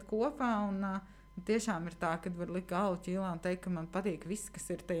sajiet kopā, un tiešām ir tā, ka var likt galvu ķīlā un teikt, ka man patīk viss, kas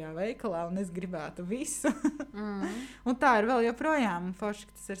ir tajā veikalā, un es gribētu visu. Un tā ir vēl joprojām, un forši,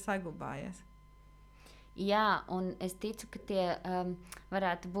 ka tas ir saglabājies. Jā, un es ticu, ka tie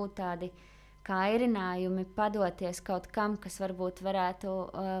varētu būt tādi kairinājumi padoties kaut kam, kas varbūt varētu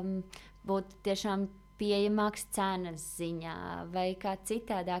būt tiešām pieejamāks cenas ziņā, vai kā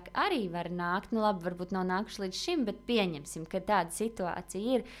citādāk arī var nākt. Nu, labi, varbūt nav nākuši līdz šim, bet pieņemsim, ka tāda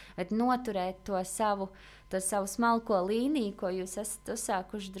situācija ir. Bet noturēt to savu smalko līniju, ko jūs esat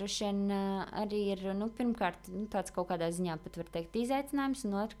uzsākuši, droši vien arī ir, pirmkārt, tāds kaut kādā ziņā pat var teikt izaicinājums,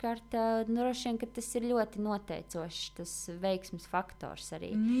 un otrkārt, droši vien, ka tas ir ļoti noteicošs, tas veiksmes faktors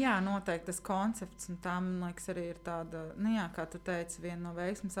arī. Jā, noteikti tas koncepts, un tā, man liekas, arī ir tāda, kā tu teici, viena no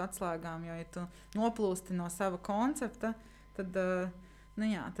veiksmes atslēgām, jo, ja tu noplūsti no sava koncepta, tad,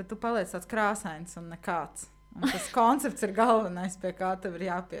 tad tu paliec tāds krāsains un nekāds. Un tas koncepts ir galvenais, pie kā tev ir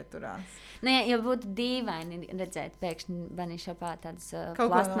jāpieturās. Ja būtu dīvaini redzēt pēkšņi Banišapā tādas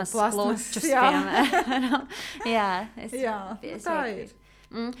plasmas klučus, piemēram. Tā ir.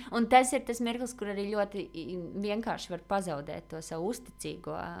 Un tas ir tas mirklis, kur arī ļoti vienkārši var pazaudēt to savu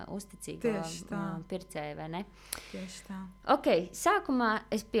uzticīgo pircēju, vai ne? Tieši tā. Ok, sākumā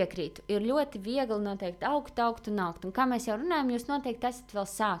es piekrītu. Ir ļoti viegli noteikti augt. Un kā mēs jau runājam, jūs noteikti esat vēl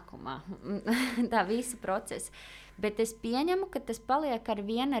sākumā tā visa procesa. Bet es pieņemu, ka tas paliek ar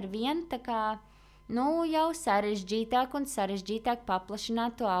vienu tā kā jau sarežģītāk un sarežģītāk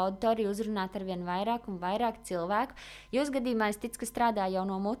paplašināt to auditoriju, uzrunāt ar vien vairāk un vairāk cilvēku. Jūs gadījumā es ticu, ka strādā jau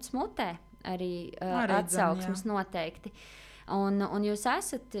no mutes mutē arī atsauksmes noteikti. Un jūs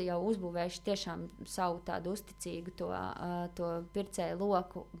esat jau uzbūvējuši tiešām savu tādu uzticīgu to pircēju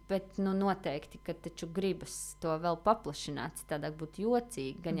loku, bet noteikti, ka taču gribas to vēl paplašināt, tādāk būtu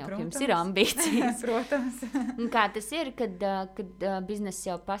jocīgi, gan jau, ka jums ir ambīcijas. Protams. Un kā tas ir, kad bizness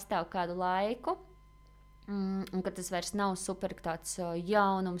jau pastāv kādu laiku, un ka tas vairs nav super tāds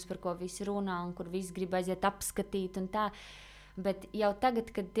jaunums, par ko visi runā un kur visi grib aiziet apskatīt un tā, bet jau tagad,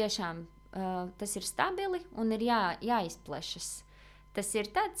 kad tiešām tas ir stabili un ir jāizplešas. Tas ir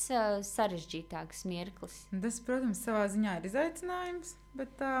tāds sarežģītāks mirklis. Tas, protams, savā ziņā ir izaicinājums,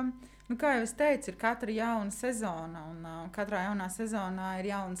 bet, kā jau es teicu, ir katra jauna sezona, un katrā jaunā sezonā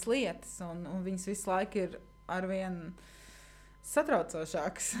ir jaunas lietas, un viņas visu laiku ir arvien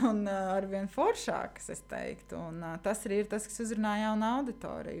satraucošākas un arvien foršākas, es teiktu. Un tas arī ir tas, kas uzrunā jaunu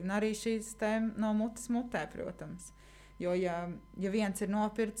auditoriju, un arī šīs tēmas no mutes mutē, protams. Jo, ja viens ir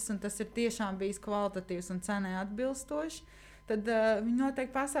nopircis un tas ir tiešām bijis kvalitatīvs un cenai atbilstošs, tad viņi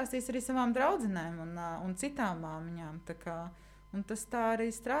noteikti pastāstīs arī savām draudzenēm un citām māmiņām. Un tas tā arī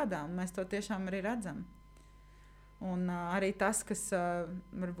strādā, un mēs to tiešām arī redzam. Un arī tas, kas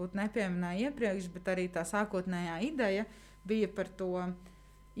varbūt nepieminēja iepriekš, bet arī tā sākotnējā ideja bija par to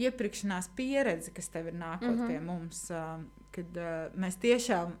iepirkšanās pieredzi, kas tev ir nākot pie mums. Kad mēs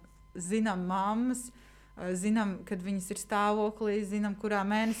tiešām zinām mammas, zinām, kad viņas ir stāvoklī, zinām, kurā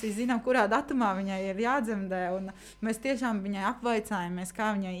mēnesī, zinām, kurā datumā viņai ir jādzemdē. Un mēs tiešām viņai apvaicājamies,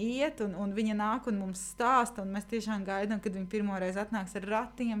 kā viņai iet, un viņa nāk un mums stāsta, un mēs tiešām gaidām, kad viņa pirmoreiz atnāks ar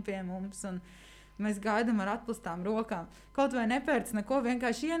ratiem pie mums, un mēs gaidām ar atpūstām rokām. Kaut vai nepērc neko,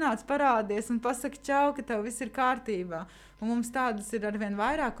 vienkārši ienāc, parādies un pasaki čau, ka tev viss ir kārtībā. Un mums tādas ir arvien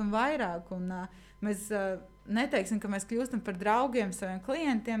vairāk un vairāk, un mēs neteiksim, ka mēs kļūstam par draugiem saviem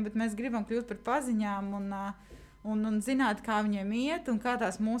klientiem, bet mēs gribam kļūt par paziņām un zināt, kā viņiem iet un kā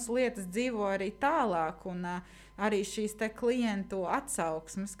tās mūsu lietas dzīvo arī tālāk. Un arī šīs te klientu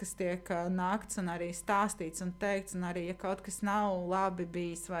atsauksmes, kas tiek nākts un arī stāstīts un teikts, un arī, ja kaut kas nav labi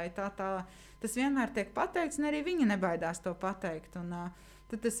bijis vai tā, tas vienmēr tiek pateikts, un arī viņi nebaidās to pateikt. Un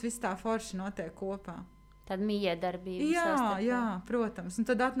tad tas viss tā forši notiek kopā. Tāda miedarbība. Jā, protams. Un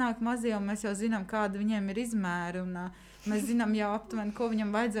tad atnāk mazie, un mēs jau zinām, kāda viņiem ir izmēri. Un, mēs zinām jau aptuveni, ko viņam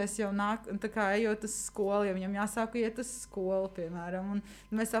vajadzēs jau ejot uz skolu, ja viņam jāsāk iet uz skolu, piemēram. Un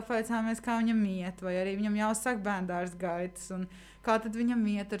mēs apvaicāmies, kā viņam iet, vai arī viņam jāsāk bērndārs gaitas, un kā tad viņam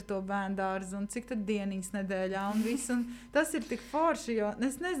iet ar to bērndārzu, un cik tad dieniņas nedēļā, un viss. Un tas ir tik forši, jo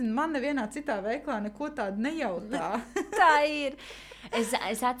es nezinu, man nevienā citā veiklā neko tādu nejautā. Tā ir.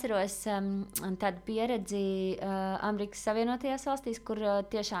 Es atceros tādu pieredzi Amerikas Savienotajās valstīs, kur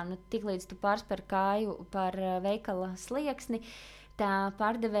tiešām tiklīdz tu pārspēr kāju par veikala slieksni, tā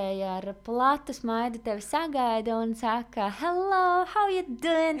pārdevēja ar platu smaidu tevi sagaida un saka, hello, how you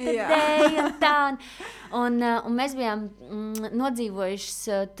doing today? Un tā. Un mēs bijām nodzīvojušas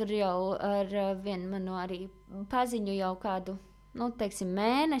tur jau ar vienu manu arī paziņu jau kādu, teiksim,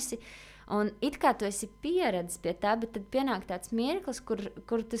 mēnesi. Un it kā tu esi pieredzis pie tā, bet tad pienāk tāds mirklis,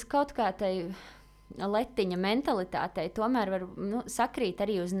 kur tas kaut kā tai letiņa mentalitātei tomēr var sakrīt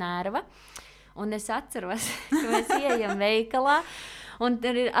arī uz nerva. Un es atceros, ka mēs ieejam veikalā, un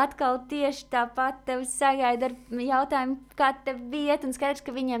tur ir atkal tieši tāpat tevi sagaida ar jautājumu, kā tev iet, un skaidrs,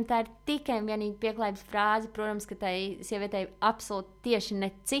 ka viņiem tā ir tikai un vienīgi pieklājības frāze. Protams, ka tai sievietei absolūti tieši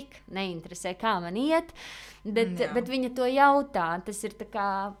necik neinteresē, kā man iet, bet viņa to jautā. Tas ir tā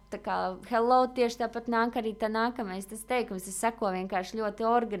kā hello, tieši tāpat nāk arī tā nākamais tas teikums. Tas sako vienkārši ļoti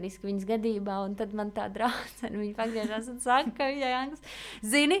organiski viņas gadībā, un tad man tā draudzene, viņa pagriežās un saka, ka viņai angst,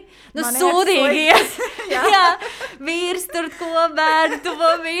 zini, sūdīgi ies. Jā, vīrs tur ko bērnu,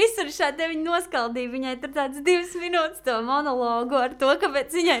 tuvo visu, un šādi viņa noskaldīja. Viņai tur tāds 2 minūtes to monologu ar to,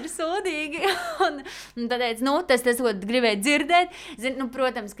 kāpēc viņai ir sūdīgi. un tad teica, tas, ko gribēja dzirdēt. Zini,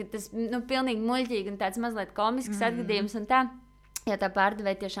 protams, ka tas pilnīgi muļķīgi un tāds mazliet komisks atgadījums un tā. Jā, tā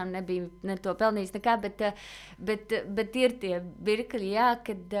pārdevēja tiešām nebija ne to pelnījis nekā, bet ir tie virkļi, jā,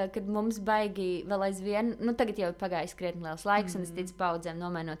 kad mums baigi vēl aizvien, tagad jau ir pagājis krietni liels laiks, un es ticu paudzēm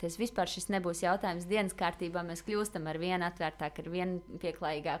nomainoties. Vispār šis nebūs jautājums dienas kārtībā, mēs kļūstam ar vien atvērtāk, ar vien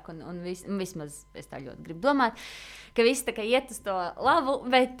pieklājīgāk, un vismaz es tā ļoti gribu domāt, ka viss tā kā iet uz to labu,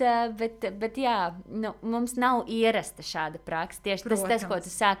 bet jā, mums nav ierasta šāda praksa. Tieši tas, ko tu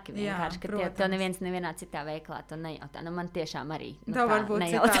saki, vienkārši, ka to nevienā citā veikalā to nejautā. Man tiešām arī. Tā varbūt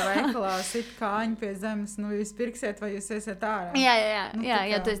citā veikalā sit kāņu pie zemes, jūs pirksiet vai jūs esat ārā. Jā,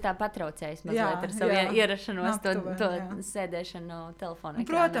 jo tu esi tā patraucējis mazliet ar savu ierašanos, to sēdēšanu telefonā.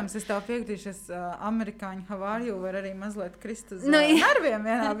 Protams, es tev piekritīšu, amerikāņu how are you var arī mazliet krist uz nerviem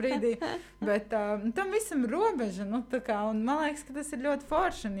vienā brīdī, bet tam visam robeža, un man liekas, ka tas ir ļoti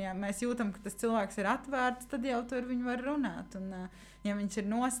forši, un ja mēs jūtam, ka tas cilvēks ir atvērts, tad jau tu ar viņu var runāt, un ja viņš ir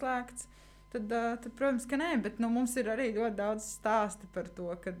noslēgts, Tad, protams, ka nē, bet mums ir arī ļoti daudz stāsti par to,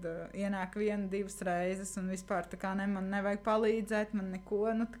 kad ienāk 1-2 reizes un vispār tā kā man nevajag palīdzēt, man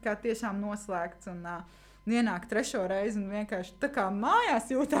neko, tā kā tiešām noslēgts un ienāk 3. reizi un vienkārši tā kā mājās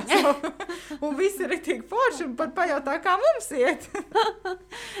jūtās un viss ir tik forši un pat pajautā, kā mums iet.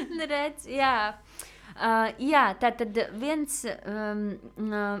 Redz, jā. Jā, tātad viens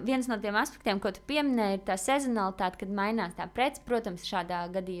no tiem aspektiem, ko tu pieminēji, ir tā sezonalitāte, kad mainās tā prece. Protams, šādā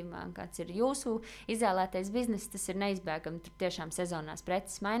gadījumā, kāds ir jūsu izvēlētais bizness, tas ir neizbēgami. Tur tiešām sezonās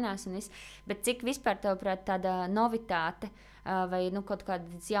preces mainās. Bet cik vispār tavuprāt tāda novitāte vai kaut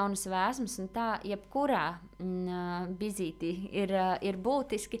kādas jaunas vēsmas, un tā jebkurā bizītī ir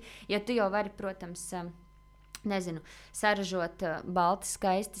būtiski, jo tu jau vari, protams, saražot baltas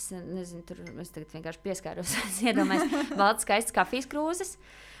skaistas, tur es tagad vienkārši pieskāros, iedomājos, baltas skaistas kafijas krūzes,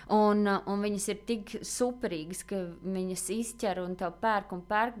 un viņas ir tik superīgas, ka viņas izķer un tev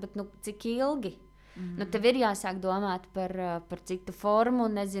pērk, bet cik ilgi? Tev ir jāsāk domāt par citu formu,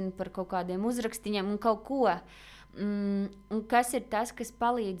 par kaut kādiem uzrakstiņiem un kaut ko. Un kas ir tas, kas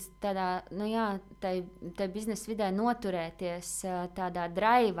palīdz tādā, tai biznesa vidē noturēties tādā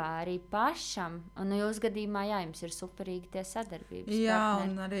draivā arī pašam? Un jūs gadījumā, jums ir superīgi tie sadarbības Jā,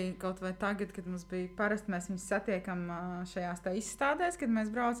 partneri. Un arī kaut vai tagad, kad mums bija parasti, mēs viņus satiekam šajās tā izstādēs, kad mēs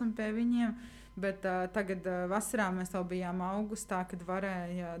braucam pie viņiem, bet tagad vasarā mēs jau bijām augustā, kad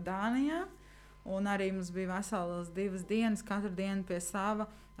varēja Dānijā, un arī mums bija veselas 2 dienas, katru dienu pie sava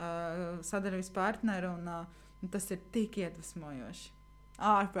sadarbības partnera, un tas ir tik iedvesmojoši.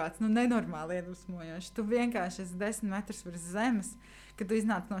 Ārprāts, nenormāli iedvesmojoši. Tu vienkārši esi 10 metrus virs zemes, kad tu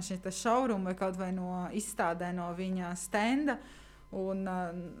iznāc no šī šauruma vai kaut vai no izstādē no viņa stenda. Un,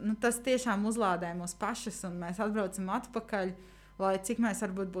 tas tiešām uzlādē mūs pašas, un mēs atbraucam atpakaļ, lai cik mēs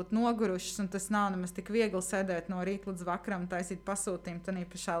varbūt būtu nogurušas, un tas nav nemaz tik viegli sēdēt no rīta līdz vakaram, taisīt pasūtījumu, tad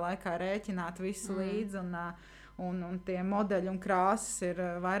pašā laikā rēķināt visu līdzi, un tie modeļi un krāsas ir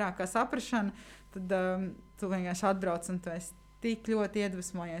vairāk kā saprašana, tad tu vienkārši atbrauc un tu esi tik ļoti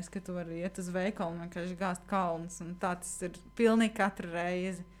iedvesmojies, ka tu vari iet uz veikalu un vienkārši gāzt kalnus, un tā tas ir pilnīgi katru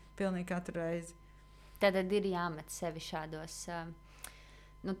reizi. Tad ir jāmet sevi šādos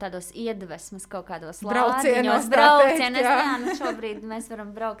tādos iedvesmas kaut kādos braucienos. Šobrīd mēs varam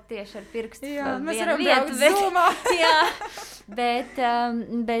braukt tieši ar pirkstu. Jā, mēs varam braukt Zoomā.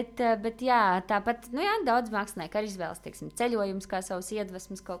 Bet jā, tāpat, daudz mākslinieki arī izvēlas, ceļojums kā savus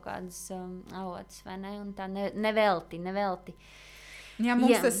iedvesmas kaut kādas avotus, vai ne? Un tā nevelti. Jā,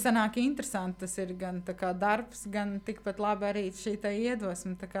 mums tas sanāk interesanti, tas ir gan tā kā darbs, gan tikpat labi arī šī tā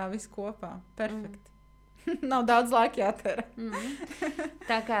iedvesma, tā kā viss kopā. Perfekti. Nav daudz laika jātērē.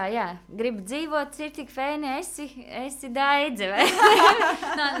 Tā kā, gribu dzīvot, ir tik feini, esi daidze, vai?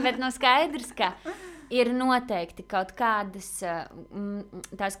 Bet skaidrs, ka ir noteikti kaut kādas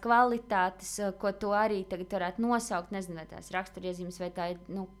tās kvalitātes, ko tu arī tagad varētu nosaukt, nezinu, vai tās raksturiezīmes, vai tā ir,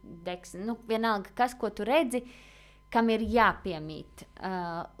 vienalga, kas, ko tu redzi, kam ir jāpiemīt,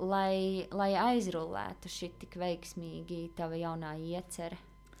 lai aizrullētu šī tik veiksmīgi tava jaunā iecerē.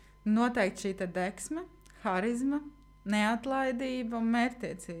 Noteikti šī deksme, harizma, neatlaidība un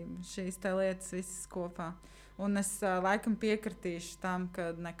mērķtiecība. Šīs lietas visas kopā. Un es laikam piekritīšu tam,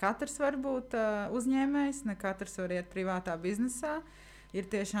 ka ne katrs var būt uzņēmējs, ne katrs var iet privātā biznesā. Ir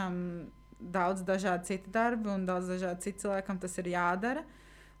tiešām daudz dažādu citu darbu un daudz dažādu citu cilvēkam tas ir jādara.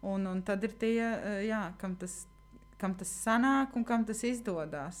 Un tad ir tie, kam tas sanāk un kam tas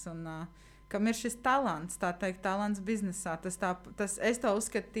izdodas. Un kam ir šis talants, tā teikt, talants biznesā. Es to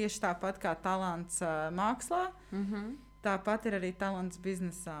uzskatu tieši tāpat kā talants mākslā. Tāpat ir arī talants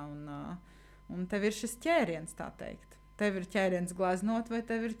biznesā. Un tev ir šis ķēriens, tā teikt. Tev ir ķēriens glaznot, vai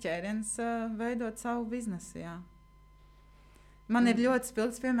tev ir ķēriens veidot savu biznesu. Jā. Man ir ļoti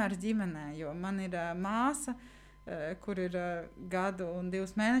spilgts piemērs ģimenē, jo man ir māsa, kur ir gadu un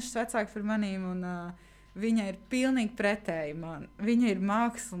 2 mēnešus vecāka par manīm, un viņa ir pilnīgi pretēji man. Viņa ir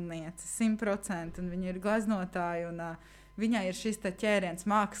māksliniece 100%, un viņa ir glaznotāja, un viņai ir šis ķēriens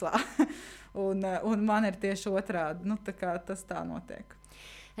mākslā. un man ir tieši otrādi. Nu, tas tā notiek.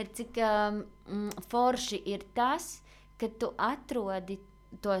 Cik forši ir tas, ka tu atrodi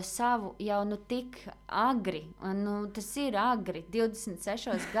to savu jau tik agri. Tas ir agri.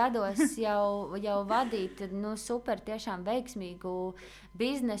 26 gados jau vadīt super tiešām veiksmīgu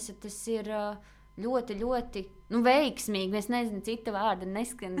biznesu. Tas ir ļoti, ļoti veiksmīgi. Es nezinu, cita vārda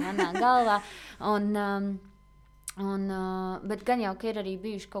neskan manā galvā. Bet gan jau, ka ir arī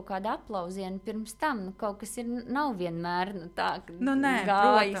bijuši kaut kādi aplausieni pirms tam, kaut kas nav vienmēr tā,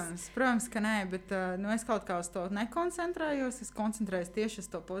 gājis. Protams, ka nē, bet es kaut kā uz to nekoncentrējos, es koncentrējos tieši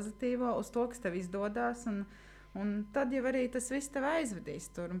uz to pozitīvo, uz to, kas tev izdodas, un tad jau arī tas viss tev aizvedīs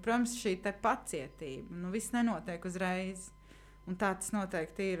tur. Un, protams, šī te pacietība, viss nenotiek uzreiz, un tā tas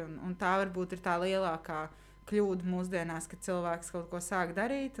noteikti ir, un tā varbūt ir tā lielākā kļūda mūsdienās, kad cilvēks kaut ko sāk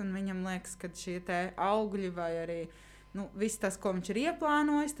darīt, un viņam liekas, ka šie te augļi vai arī viss tas, ko viņš ir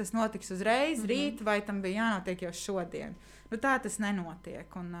ieplānojis, tas notiks uzreiz, rīt, vai tam bija jānotiek jau šodien. Tā tas nenotiek.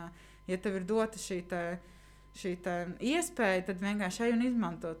 Un, ja tev ir dota šī iespēja, tad vienkārši ej un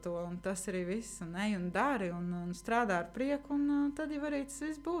izmanto to, un tas arī viss, un ej un dari, un strādā ar prieku, un tad jau arī tas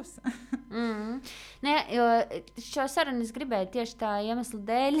viss būs. Nē, jo šo sarunu es gribēju tieši tā iemesla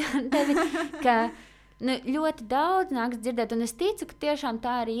dēļ tevi, ka ļoti daudz nāks dzirdēt, un es ticu, ka tiešām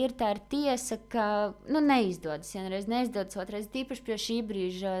tā arī ir. Tā ir tiesa, ka neizdodas. Vienreiz neizdodas, otrais tīpaši pie šī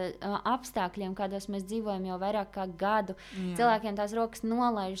brīža apstākļiem, kādos mēs dzīvojam jau vairāk kā gadu. Jā. Cilvēkiem tās rokas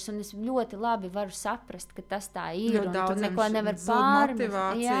nolaižas, un es ļoti labi varu saprast, ka tas tā ir. Jo un tur neko nevar pārmest.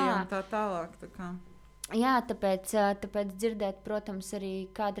 Motivācija un tā tālāk. Tā kā. Jā, tāpēc dzirdēt, protams, arī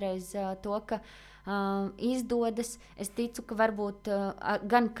kādreiz to, ka izdodas. Es ticu, ka varbūt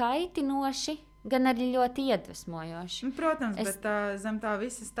gan kaitinoši, gan arī ļoti iedvesmojoši. Protams, bet zem tā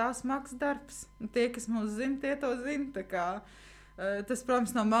visa stāv smags darbs. Tie, kas mūs zina, tie to zina. Tas,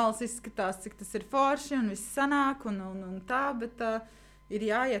 protams, no malas izskatās, cik tas ir forši un viss sanāk un tā, bet ir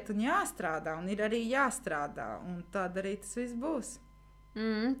jāiet un jāstrādā, un ir arī jāstrādā, un tad arī tas viss būs.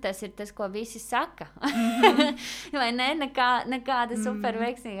 Tas ir tas, ko visi saka. Vai ne? Nekāda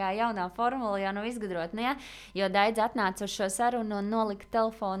superveiksmīgā jaunā formula jau nav izgudrota. Ja? Jo Daidz atnāca uz šo sarunu un nolika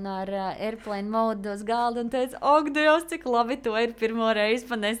telefonu ar airplane mode uz galda un teica, ak, Dievs, cik labi to ir pirmo reizi,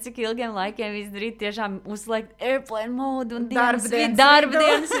 panest, cik ilgiem laikiem izdarīt, tiešām uzslēgt airplane mode un darba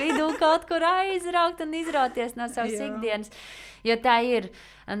dienas vidū kaut kur aizraukt un izrauties no savas ikdienas. Jo tā ir,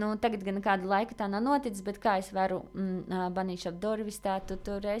 tagad gan kādu laiku tā nav noticis, bet kā es varu banīšu ap durvis, tā tu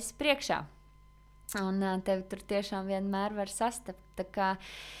tur esi priekšā. Un tevi tur tiešām vienmēr var sastapt. Tā kā,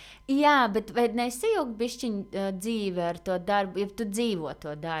 jā, bet vai nesailgi bišķiņ dzīve ar to darbu, ja tu dzīvo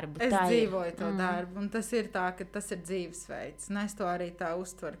to darbu? Es dzīvoju to darbu, un tas ir tā, ka tas ir dzīvesveids. Un es to arī tā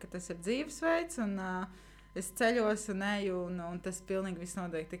uztveru, ka tas ir dzīvesveids, un es ceļos un eju, un tas pilnīgi viss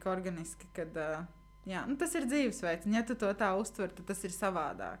notiek tik organiski, kad... Jā, tas ir dzīvesveids, un ja tu to tā uztver, tad tas ir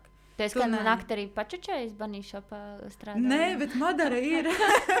savādāk. Tu esi kādu nakti arī pačačējis banīšopā strādājot? Nē, bet Madara ir.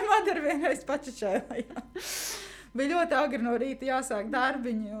 Madara vienreiz pačačēja. Bija ļoti agri no rīta jāsāk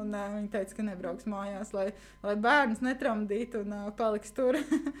darbiņi, un viņa teica, ka nebrauks mājās, lai bērns netramdītu un paliks tur.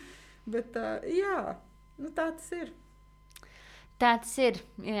 Bet jā, tā tas ir. Tā tas ir,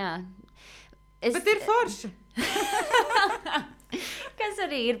 jā. Bet ir forši. Kas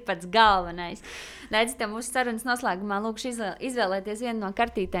arī ir pats galvenais. Daidz, tev mūsu sarunas noslēgumā lūkšu izvēlēties vienu no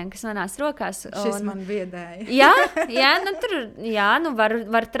kartītēm, kas manās rokās. Šis man biedēja.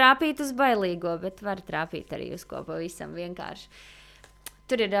 Var trāpīt uz bailīgo, bet var trāpīt arī uz ko pavisam vienkārši.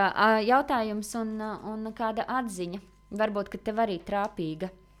 Tur ir jautājums un kāda atziņa. Varbūt, ka tev arī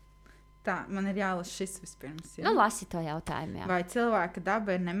trāpīga. Tā, man ir jālasa šis vispirms. Ja? Lasi to jautājumu, jā. Vai cilvēka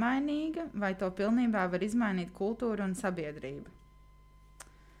daba ir nemainīga, vai to pilnībā var izmainīt kultūra un sabiedrība?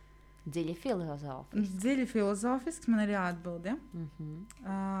 Dziļi filozofisks. Dziļi filozofisks, man ir jāatbild, ja?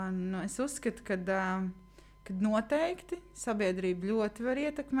 Es uzskatu, ka kad noteikti sabiedrība ļoti var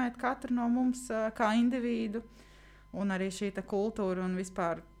ietekmēt katru no mums kā individu, un arī šī kultūra un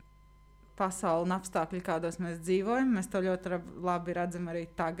vispār pasauli un apstākļi, kādos mēs dzīvojam. Mēs to ļoti labi redzam arī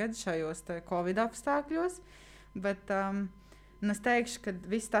tagad, šajos Covid apstākļos. Bet es teikšu, ka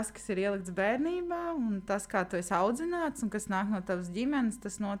viss tas, kas ir ielikts bērnībā, un tas, kā tu esi audzināts, un kas nāk no tavas ģimenes,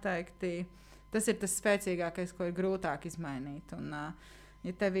 tas noteikti tas ir tas spēcīgākais, ko ir grūtāk izmainīt. Un,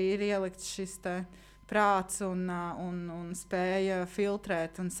 ja tev ir ielikts šis prāts un spēja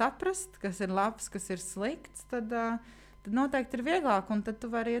filtrēt un saprast, kas ir labs, kas ir slikts, tad noteikti ir vieglāk, un tad tu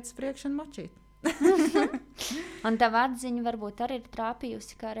vari iet uz priekšu un močīt. Un tava atziņa varbūt arī ir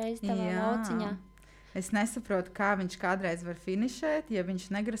trāpījusi kā reiz tavā lauciņā. Es nesaprotu, kā viņš kādreiz var finišēt, ja viņš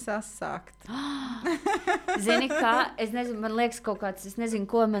negrasās sākt. Zini, kā? Es nezinu, man liekas kaut kāds, es nezinu,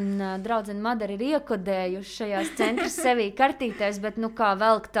 ko man draudzene Madara ir iekodējuši šajās centras sevī kartītēs, bet kā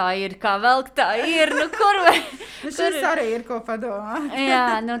velk tā ir, kur vai? Šis arī ir ko padomāt.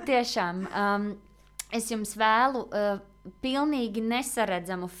 Jā, tiešām. Es jums vēlu pilnīgi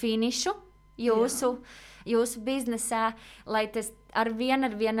nesaredzamu finišu jūsu biznesā, lai tas ar vienu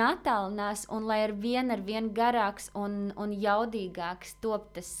attālinās, un lai ar vienu garāks un jaudīgāks top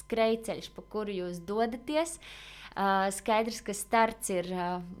tas skrejceļš, pa kuru jūs dodaties. Skaidrs, ka starts ir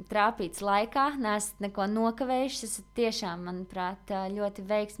trāpīts laikā, neesat neko nokavējušas, esat tiešām, manuprāt, ļoti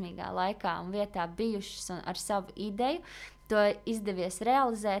veiksmīgā laikā un vietā bijušas un ar savu ideju. To izdevies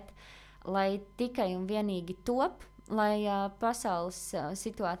realizēt, lai tikai un vienīgi top, lai pasaules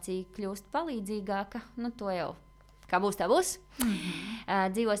situācija kļūst palīdzīgāka. To jau kā būs, tā būs.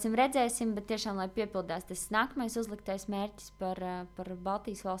 Dzīvosim, redzēsim, bet tiešām, lai piepildās tas nākamais uzliktais mērķis par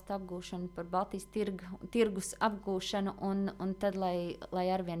Baltijas valstu apgūšanu, par Baltijas tirgus apgūšanu, un tad, lai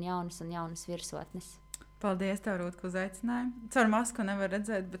arvien jaunas virsotnes. Paldies, tev, Rūt, ka uzaicināji. Caur masku nevar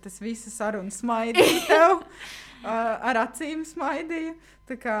redzēt, bet es visu sarunu smaidīju tev. Ar acīm smaidīju.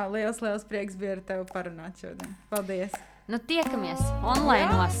 Tā kā liels prieks bija ar tevi parunāt šodien. Paldies. Tiekamies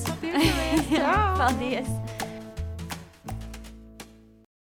onlineos. Tiekamies. Čau. Paldies.